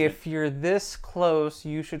 Engagement. If you're this close,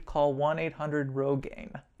 you should call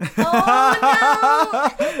 1-800-ROGAINE. Oh, no!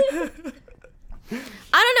 I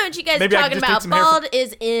don't know what you guys are talking about. Bald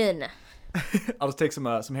is in. I'll just take some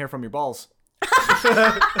hair from your balls.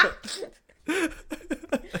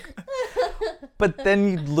 But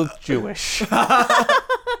then you'd look Jewish.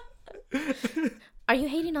 Are you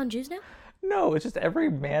hating on Jews now? No, it's just every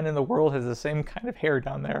man in the world has the same kind of hair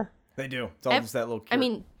down there. They do. It's all just that little cute. I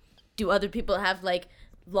mean, do other people have, like,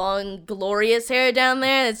 long, glorious hair down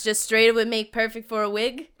there that's just straight would make perfect for a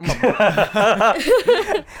wig?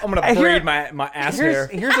 I'm gonna braid my ass hair.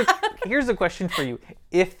 Here's a question for you.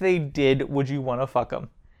 If they did, would you want to fuck them?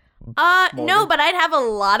 No, but I'd have a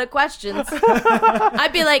lot of questions.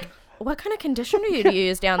 I'd be like, what kind of conditioner do you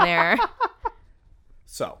use down there?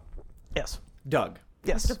 So, Yes. Doug.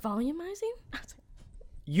 Yes. The volumizing?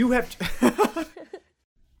 You have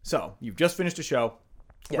So, you've just finished a show.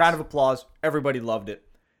 Yes. Round of applause. Everybody loved it.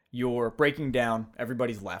 You're breaking down.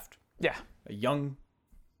 Everybody's left. Yeah. A young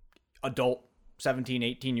adult, 17,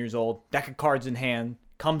 18 years old, deck of cards in hand,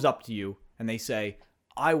 comes up to you and they say,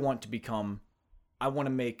 I want to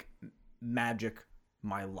make magic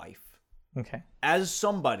my life. Okay. As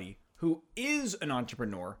somebody who is an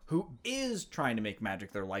entrepreneur, who is trying to make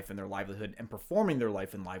magic their life and their livelihood and performing their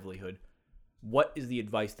life and livelihood, what is the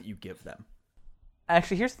advice that you give them?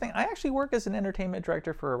 Actually, here's the thing. I actually work as an entertainment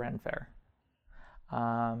director for a Ren Fair.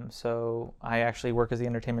 So I actually work as the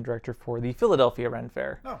entertainment director for the Philadelphia Ren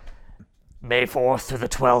Fair. Oh. May 4th through the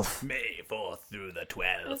 12th. May 4th through the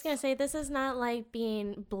 12th. I was going to say, this is not like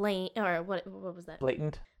being or what was that?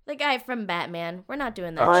 Blatant. The guy from Batman. We're not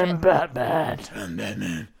doing that I'm shit. Batman. I'm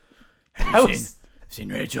Batman. Seen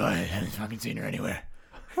Rachel. I haven't fucking seen her anywhere.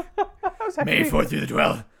 May 4th through the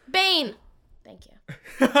 12th. Bane. Thank you.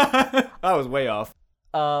 I was way off.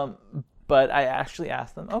 But I actually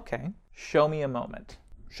asked them, okay, show me a moment.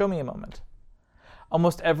 Show me a moment.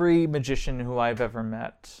 Almost every magician who I've ever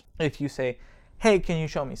met, if you say, hey, can you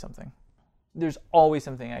show me something? There's always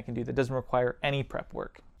something I can do that doesn't require any prep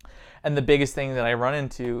work. And the biggest thing that I run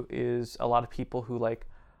into is a lot of people who like,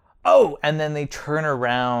 oh, and then they turn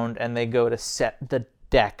around and they go to set the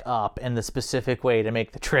deck up in the specific way to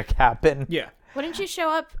make the trick happen. Yeah. Wouldn't you show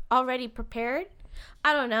up already prepared?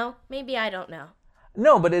 I don't know. Maybe I don't know.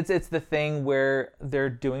 No, but it's the thing where they're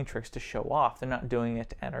doing tricks to show off. They're not doing it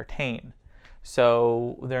to entertain.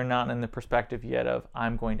 So they're not in the perspective yet of,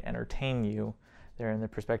 I'm going to entertain you. They're in the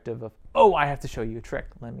perspective of, oh, I have to show you a trick.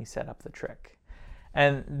 Let me set up the trick.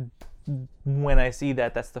 And when I see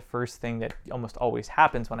that, that's the first thing that almost always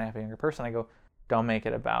happens when I have a younger person. I go, don't make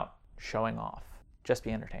it about showing off. Just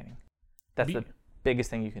be entertaining. That's the biggest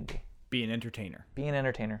thing you can be. Be an entertainer. Be an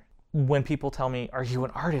entertainer. When people tell me, are you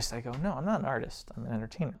an artist? I go, no, I'm not an artist. I'm an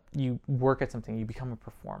entertainer. You work at something. You become a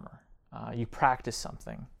performer. You practice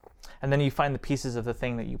something. And then you find the pieces of the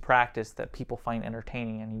thing that you practice that people find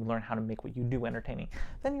entertaining, and you learn how to make what you do entertaining.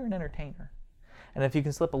 Then you're an entertainer. And if you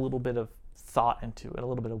can slip a little bit of thought into it, a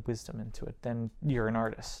little bit of wisdom into it, then you're an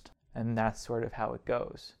artist. And that's sort of how it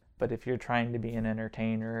goes. But if you're trying to be an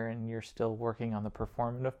entertainer and you're still working on the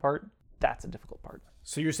performative part, that's a difficult part.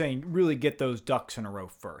 So you're saying really get those ducks in a row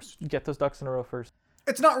first. Get those ducks in a row first.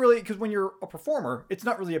 It's not really, because when you're a performer, it's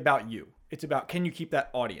not really about you. It's about, can you keep that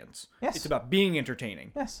audience? Yes. It's about being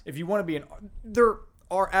entertaining. Yes. If you want to be there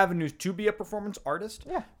are avenues to be a performance artist.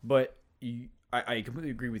 Yeah. But I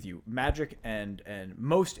completely agree with you. Magic and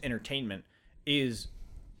most entertainment is,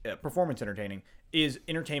 performance entertaining is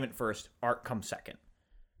entertainment first, art comes second.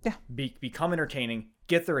 Yeah. Become entertaining,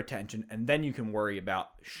 get their attention, and then you can worry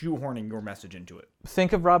about shoehorning your message into it.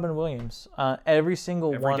 Think of Robin Williams. Every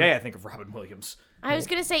Every day I think of Robin Williams. I was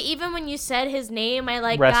gonna say, even when you said his name, I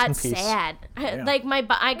Rest got in peace. sad. Yeah.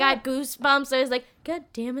 I got goosebumps. I was like, God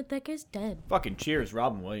damn it, that guy's dead. Fucking cheers,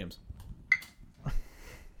 Robin Williams.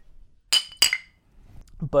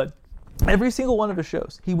 But every single one of his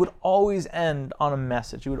shows, he would always end on a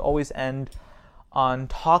message. He would always end on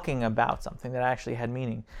talking about something that actually had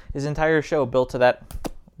meaning. His entire show built to that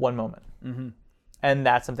one moment. Mm-hmm. And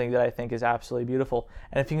that's something that I think is absolutely beautiful.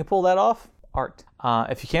 And if you can pull that off, art.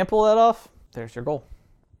 If you can't pull that off, there's your goal.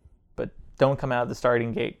 But don't come out of the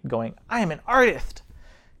starting gate going, I am an artist.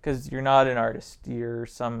 Because you're not an artist. You're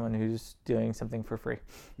someone who's doing something for free.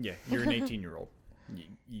 Yeah, you're an 18-year-old.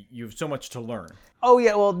 You have so much to learn. Oh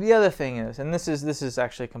yeah, well the other thing is, and this is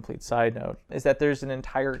actually a complete side note, is that there's an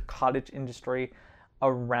entire cottage industry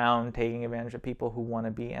around taking advantage of people who want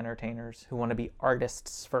to be entertainers, who want to be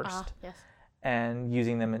artists first, Yes. and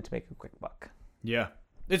using them to make a quick buck. Yeah.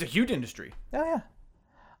 It's a huge industry. Oh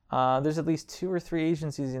yeah. There's at least 2 or 3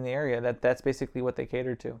 agencies in the area that's basically what they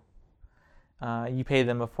cater to. You pay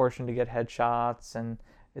them a fortune to get headshots, and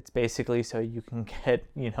it's basically so you can get,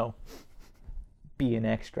 be an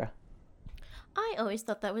extra. I always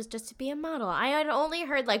thought that was just to be a model. I had only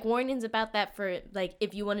heard warnings about that for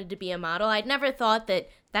if you wanted to be a model. I'd never thought that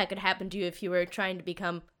could happen to you if you were trying to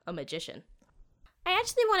become a magician. I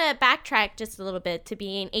actually want to backtrack just a little bit to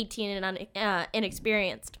being 18 and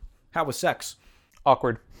inexperienced. How was sex?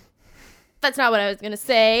 Awkward. That's not what I was going to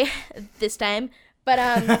say this time. But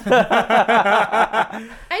I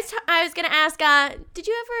was going to ask, did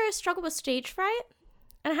you ever struggle with stage fright?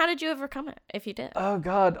 And how did you overcome it, if you did? Oh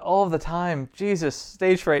God, all the time. Jesus,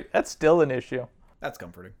 stage fright, that's still an issue. That's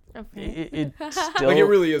comforting. It still, It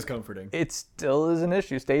really is comforting. it still is an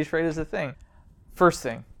issue. Stage fright is a thing. First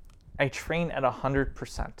thing, I train at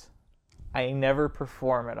 100%. I never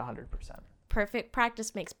perform at 100%. Perfect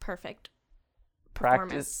practice makes perfect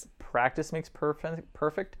performance. Practice makes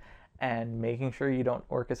perfect, and making sure you don't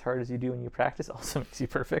work as hard as you do when you practice also makes you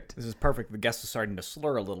perfect. This is perfect. The guest is starting to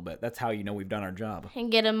slur a little bit. That's how you know we've done our job.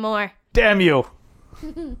 And get him more. Damn you!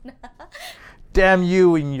 Damn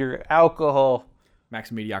you and your alcohol.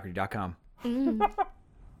 MaximumMediocrity.com.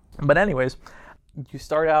 But anyways, you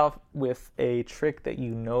start out with a trick that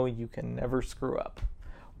you know you can never screw up.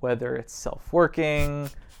 Whether it's self-working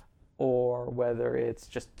or whether it's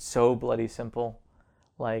just so bloody simple.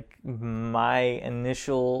 Like, my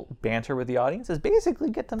initial banter with the audience is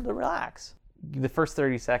basically get them to relax. The first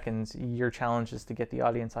 30 seconds, your challenge is to get the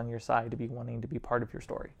audience on your side to be wanting to be part of your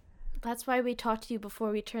story. That's why we talked to you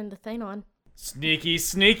before we turned the thing on. Sneaky,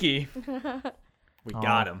 sneaky. We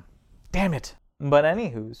got him. Damn it. But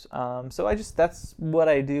anywho's, so that's what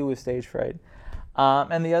I do with stage fright.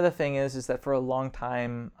 And the other thing is that for a long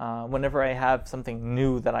time, whenever I have something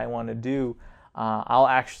new that I want to do, I'll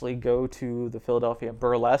actually go to the Philadelphia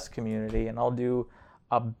burlesque community and I'll do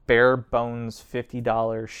a bare bones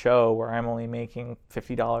 $50 show where I'm only making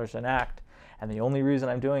 $50 an act. And the only reason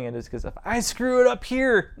I'm doing it is because if I screw it up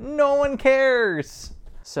here, no one cares.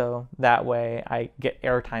 So that way I get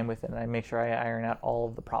airtime with it and I make sure I iron out all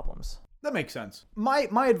of the problems. That makes sense. My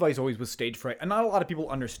advice always was stage fright, and not a lot of people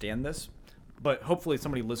understand this, but hopefully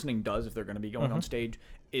somebody listening does if they're going to be going on stage,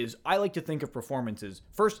 is I like to think of performances.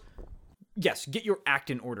 First, yes, get your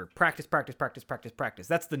act in order. Practice, practice, practice, practice, practice.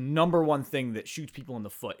 That's the number one thing that shoots people in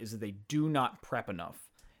the foot, is that they do not prep enough.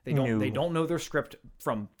 They don't know their script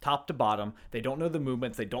from top to bottom. They don't know the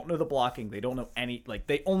movements. They don't know the blocking. They don't know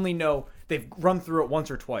they only know they've run through it once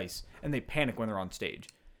or twice, and they panic when they're on stage.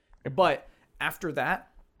 But after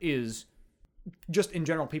that is just in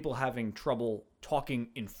general people having trouble talking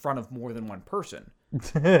in front of more than one person.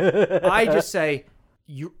 I just say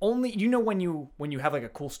when you have like a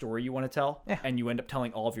cool story you want to tell, and you end up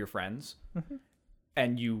telling all of your friends,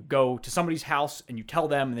 and you go to somebody's house and you tell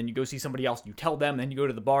them, and then you go see somebody else and you tell them, and then you go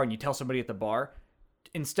to the bar and you tell somebody at the bar.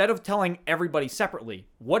 Instead of telling everybody separately,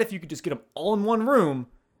 what if you could just get them all in one room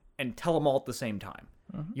and tell them all at the same time?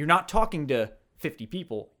 You're not talking to 50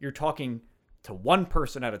 people. You're talking to one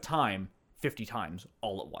person at a time 50 times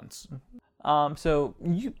all at once. So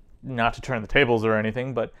you, not to turn the tables or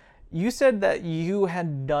anything, but you said that you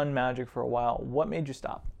had done magic for a while. What made you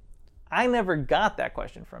stop? I never got that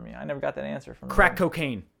question from you. I never got that answer from you. Crack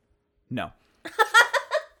cocaine. No.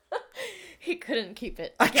 He couldn't keep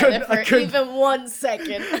it together for even 1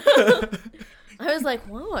 second. I was like,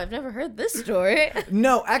 whoa, I've never heard this story.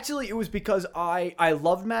 No, actually, it was because I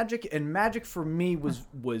loved magic, and magic for me was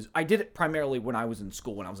I did it primarily when I was in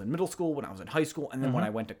school, when I was in middle school, when I was in high school, and then when I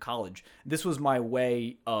went to college. This was my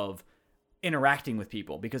way of interacting with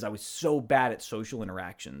people, because I was so bad at social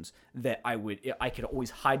interactions that I could always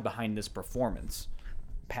hide behind this performance,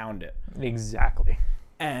 pound it. Exactly.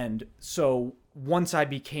 And so once I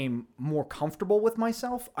became more comfortable with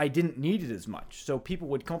myself, I didn't need it as much. So people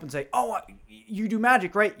would come up and say, "Oh, you do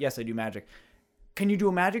magic, right?" "Yes, I do magic." "Can you do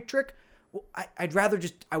a magic trick?" "Well, I'd rather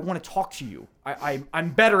I want to talk to you.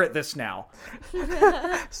 I'm better at this now."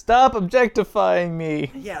 Stop objectifying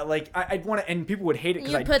me. Yeah, like I'd want to, and people would hate it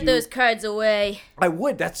because You put those cards away. I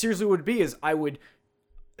would. That's seriously what it would be. Is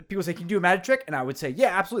people say, "Can you do a magic trick?" And I would say,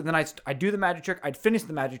 "Yeah, absolutely." And then I'd do the magic trick. I'd finish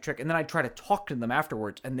the magic trick, and then I'd try to talk to them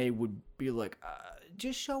afterwards, and they would be like,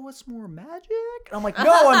 "Just show us more magic." And I'm like,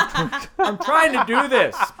 "No, I'm trying to do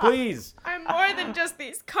this, please." I'm more than just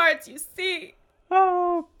these cards you see.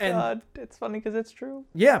 Oh God, it's funny because it's true.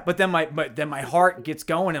 Yeah, but then my heart gets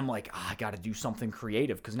going. I'm like, I got to do something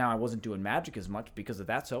creative, because now I wasn't doing magic as much because of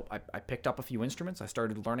that. So I picked up a few instruments. I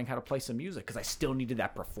started learning how to play some music because I still needed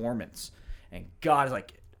that performance. And God is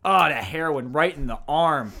like, the heroin right in the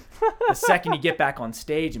arm. The second you get back on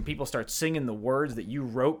stage and people start singing the words that you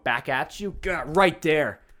wrote back at you, God, right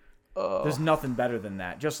there. There's nothing better than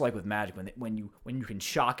that. Just like with magic, when you can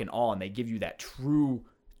shock and awe, and they give you that true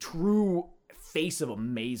face of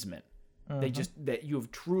amazement. That you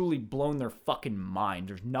have truly blown their fucking mind.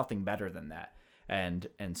 There's nothing better than that. And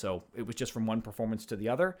so it was just from one performance to the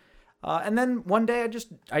other. And then one day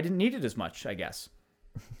I didn't need it as much, I guess.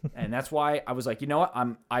 And that's why I was like, you know what?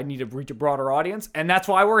 I need to reach a broader audience, and that's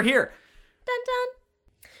why we're here. Dun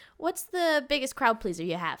dun. What's the biggest crowd pleaser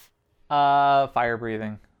you have? Fire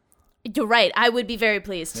breathing. You're right. I would be very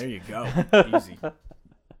pleased. There you go. Easy.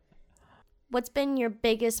 What's been your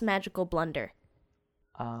biggest magical blunder?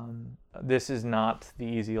 This is not the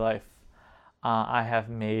easy life. I have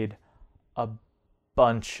made a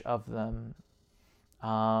bunch of them.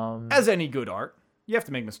 As any good art, you have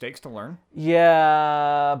to make mistakes to learn.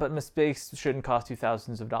 Yeah, but mistakes shouldn't cost you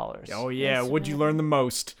thousands of dollars. Oh yeah, what'd you learn the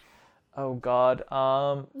most? Oh God.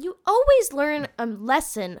 You always learn a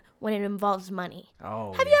lesson when it involves money.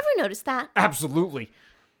 Oh. Have you ever noticed that? Absolutely.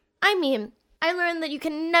 I mean, I learned that you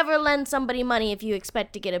can never lend somebody money if you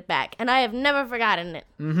expect to get it back, and I have never forgotten it.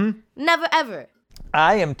 Never ever.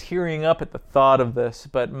 I am tearing up at the thought of this,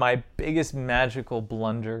 but my biggest magical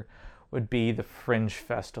blunder would be the Fringe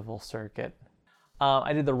Festival circuit.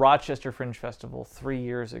 I did the Rochester Fringe Festival 3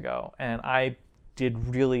 years ago, and I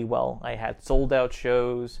did really well. I had sold out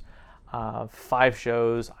shows, 5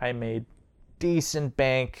 shows. I made decent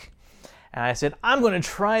bank, and I said, I'm going to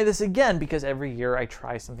try this again, because every year I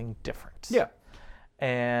try something different. Yeah.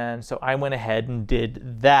 And so I went ahead and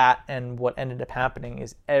did that, and what ended up happening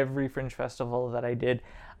is every Fringe Festival that I did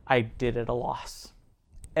at a loss.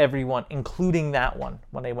 Every one, including that one,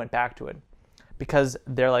 when I went back to it. because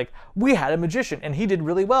they're like, we had a magician and he did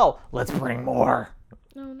really well. Let's bring more.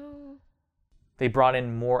 Oh no. They brought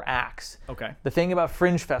in more acts. Okay. The thing about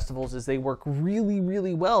fringe festivals is they work really,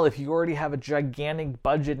 really well if you already have a gigantic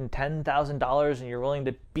budget and $10,000 and you're willing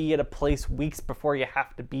to be at a place weeks before you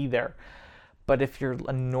have to be there. But if you're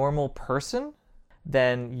a normal person,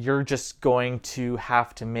 then you're just going to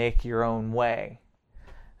have to make your own way.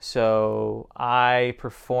 So I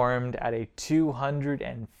performed at a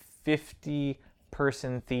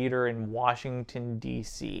 250-person theater in Washington,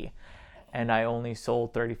 D.C., and I only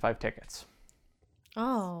sold 35 tickets.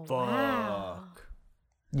 Oh, wow.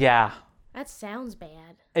 Yeah. That sounds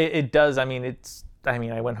bad. It does. I mean,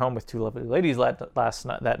 I went home with two lovely ladies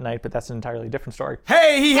that night, but that's an entirely different story.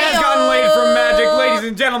 Hey, he has gotten laid from magic, ladies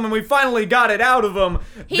and gentlemen. We finally got it out of him.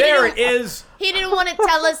 There it is. He didn't want to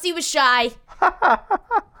tell us. He was shy.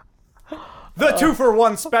 The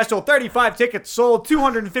 2-for-1 special. 35 tickets sold,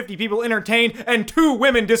 250 people entertained, and 2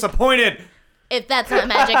 women disappointed. If that's not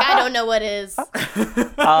magic, I don't know what is.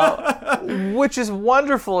 Which is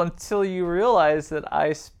wonderful until you realize that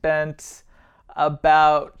I spent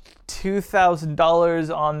about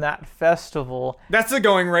 $2,000 on that festival. That's the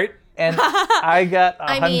going rate. And I got $100.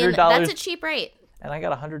 I mean, that's a cheap rate. And I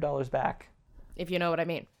got $100 back. If you know what I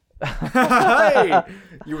mean. Hey,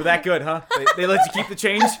 you were that good, huh? They let you keep the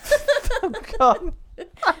change? God.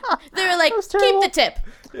 They were like, keep the tip.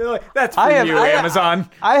 You're like, that's for you, Amazon.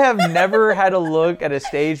 I have never had to look at a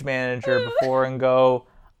stage manager before and go,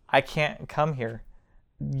 I can't come here.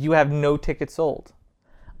 You have no tickets sold.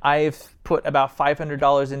 I've put about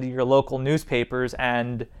 $500 into your local newspapers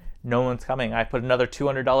and no one's coming. I put another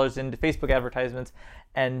 $200 into Facebook advertisements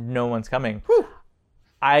and no one's coming. Whew.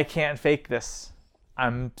 I can't fake this.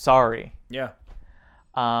 I'm sorry. Yeah.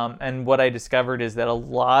 And what I discovered is that a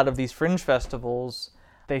lot of these fringe festivals,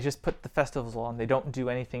 they just put the festivals on. They don't do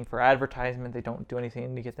anything for advertisement. They don't do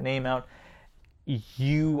anything to get the name out.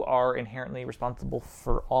 You are inherently responsible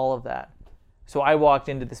for all of that. So I walked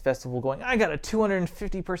into this festival going, I got a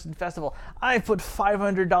 250-person festival. I put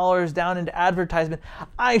 $500 down into advertisement.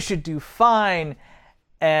 I should do fine.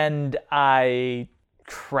 And I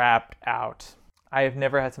crapped out. I have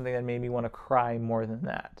never had something that made me want to cry more than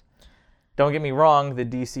that. Don't get me wrong, the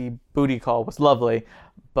DC booty call was lovely,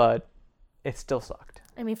 but it still sucked.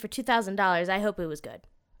 I mean, for $2,000, I hope it was good.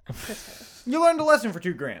 You learned a lesson for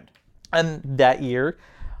 $2,000. And that year,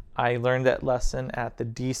 I learned that lesson at the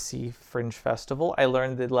DC Fringe Festival. I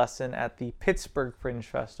learned the lesson at the Pittsburgh Fringe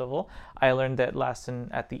Festival. I learned that lesson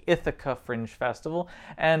at the Ithaca Fringe Festival.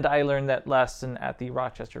 And I learned that lesson at the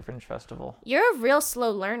Rochester Fringe Festival. You're a real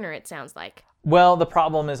slow learner, it sounds like. Well, the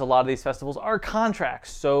problem is a lot of these festivals are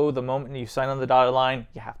contracts. So the moment you sign on the dotted line,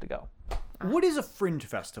 you have to go. What is a fringe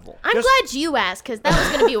festival? I'm glad you asked, because that was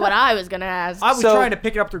going to be what I was going to ask. I was trying to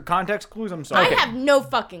pick it up through context clues. I'm sorry. I have no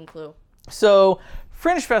fucking clue. So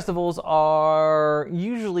fringe festivals are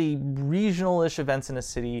usually regional-ish events in a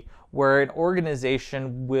city where an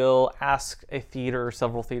organization will ask a theater or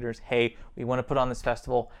several theaters, hey, we want to put on this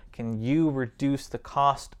festival. Can you reduce the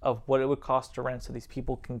cost of what it would cost to rent so these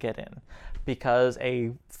people can get in? Because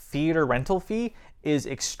a theater rental fee is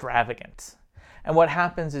extravagant. And what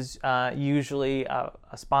happens is usually a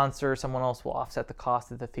sponsor, someone else will offset the cost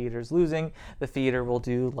that the theater's losing. The theater will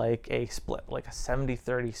do like a split, like a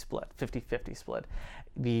 70-30 split, 50-50 split.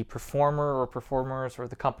 The performer or performers or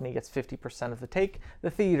the company gets 50% of the take. The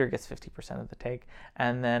theater gets 50% of the take.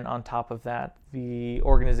 And then on top of that, the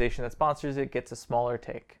organization that sponsors it gets a smaller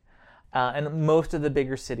take. And most of the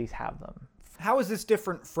bigger cities have them. How is this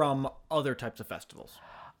different from other types of festivals?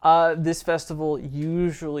 This festival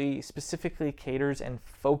usually specifically caters and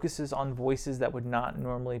focuses on voices that would not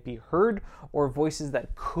normally be heard or voices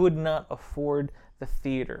that could not afford the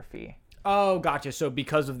theater fee. Oh, gotcha. So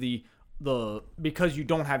because of because you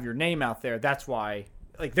don't have your name out there, that's why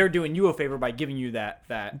like they're doing you a favor by giving you that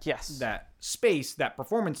space, that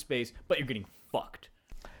performance space, but you're getting fucked.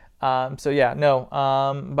 By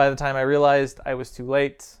the time I realized I was too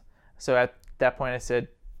late. So at that point I said,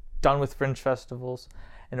 done with fringe festivals.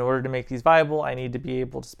 In order to make these viable, I need to be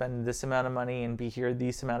able to spend this amount of money and be here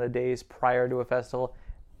this amount of days prior to a festival.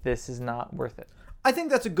 This is not worth it. I think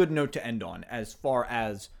that's a good note to end on as far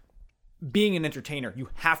as being an entertainer. You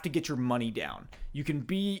have to get your money down. You can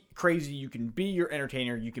be crazy, you can be your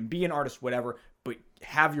entertainer, you can be an artist, whatever, but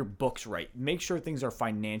have your books right. Make sure things are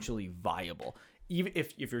financially viable. Even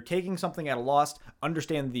if you're taking something at a loss,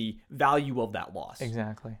 understand the value of that loss.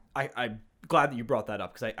 Exactly. I'm glad that you brought that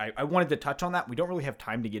up because I wanted to touch on that. We don't really have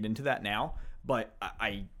time to get into that now, but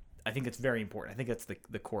I think it's very important. I think that's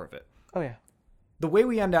the core of it. Oh, yeah. The way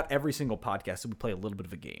we end out every single podcast is we play a little bit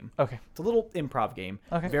of a game. Okay. It's a little improv game.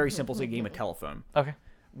 Okay. Very simple. It's a game of telephone. Okay.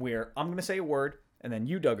 Where I'm going to say a word, and then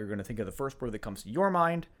you, Doug, are going to think of the first word that comes to your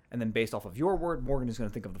mind, and then based off of your word, Morgan is going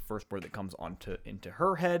to think of the first word that comes into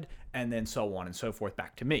her head, and then so on and so forth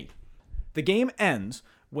back to me. The game ends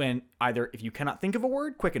when either if you cannot think of a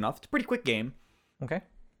word quick enough, it's a pretty quick game, Okay.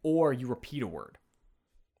 or you repeat a word.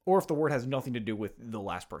 Or if the word has nothing to do with the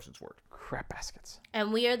last person's word. Crap baskets.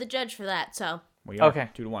 And we are the judge for that, so. We are Okay.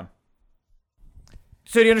 2-1.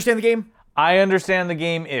 So do you understand the game? I understand the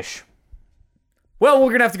game-ish. Well, we're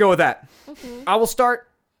going to have to go with that. I will start.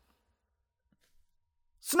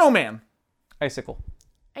 Snowman. Icicle.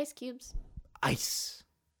 Ice cubes. Ice.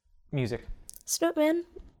 Music. Snowman.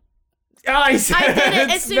 Ice. I did it.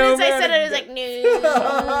 As soon as I said it, I was like,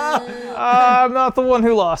 no. I'm not the one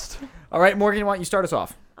who lost. All right, Morgan, why don't you start us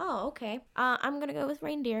off? Oh, okay. I'm going to go with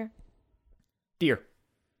reindeer. Deer.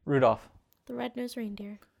 Rudolph. The red-nosed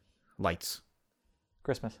reindeer. Lights.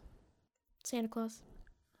 Christmas. Santa Claus.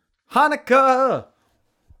 Hanukkah.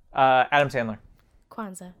 Adam Sandler.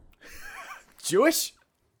 Kwanzaa. Jewish.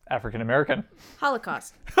 African American.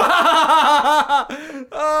 Holocaust. Oh,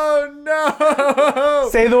 no.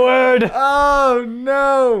 Say the word. Oh,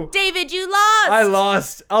 no. David, you lost! I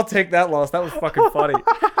lost. I'll take that loss. That was fucking funny.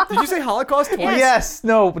 Did you say Holocaust twice? Yes.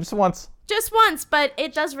 No, just once. Just once, but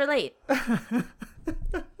it does relate.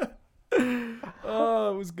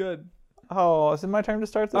 Oh, it was good. Oh, is it my turn to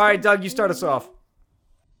start this? All right, Doug, you start us off.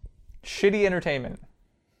 Shitty entertainment.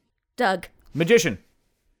 Doug. Magician.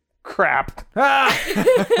 Crap. Ah!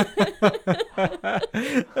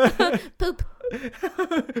 Poop.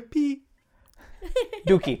 Pee.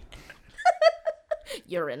 Dookie.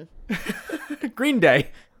 Urine. Green Day.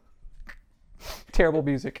 Terrible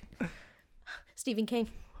music. Stephen King.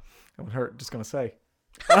 That would hurt, just gonna say.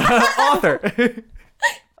 Author.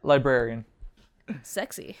 Librarian.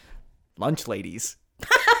 Sexy. Lunch ladies.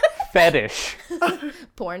 Fetish.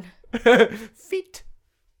 Porn. Feet.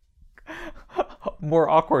 More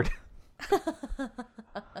awkward.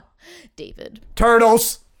 David.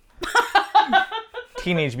 Turtles.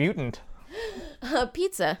 Teenage Mutant.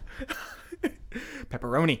 Pizza.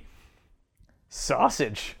 Pepperoni.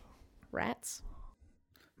 Sausage. Rats.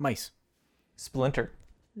 Mice. Splinter.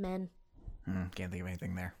 Men. Can't think of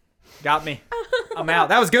anything there. Got me. I'm out.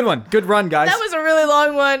 That was a good one. Good run, guys. That was a really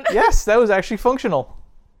long one. Yes, that was actually functional.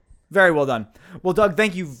 Very well done. Well, Doug,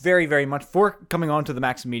 thank you very, very much for coming on to the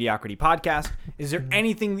Max Mediocrity podcast. Is there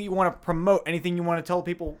anything that you want to promote? Anything you want to tell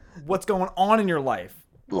people what's going on in your life?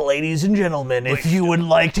 Ladies and gentlemen, if you would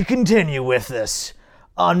like to continue with this,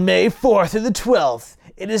 on May 4th through the 12th,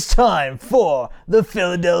 it is time for the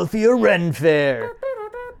Philadelphia Ren Fair.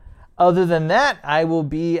 Other than that, I will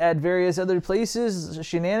be at various other places,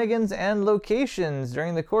 shenanigans, and locations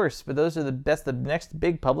during the course, but those are the next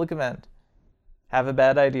big public event. Have a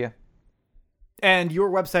bad idea. And your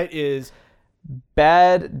website is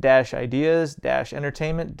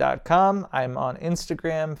bad-ideas-entertainment.com. I'm on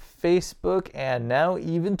Instagram, Facebook, and now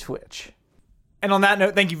even Twitch. And on that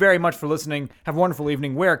note, thank you very much for listening. Have a wonderful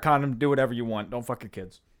evening. Wear a condom. Do whatever you want. Don't fuck your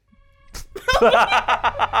kids.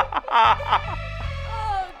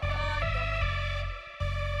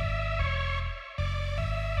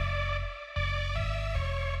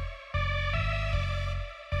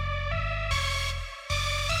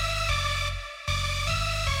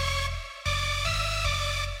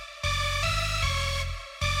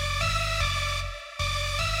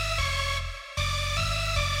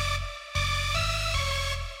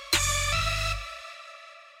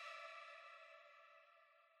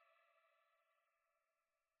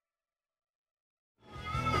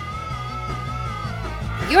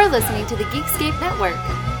 You're listening to the Geekscape Network.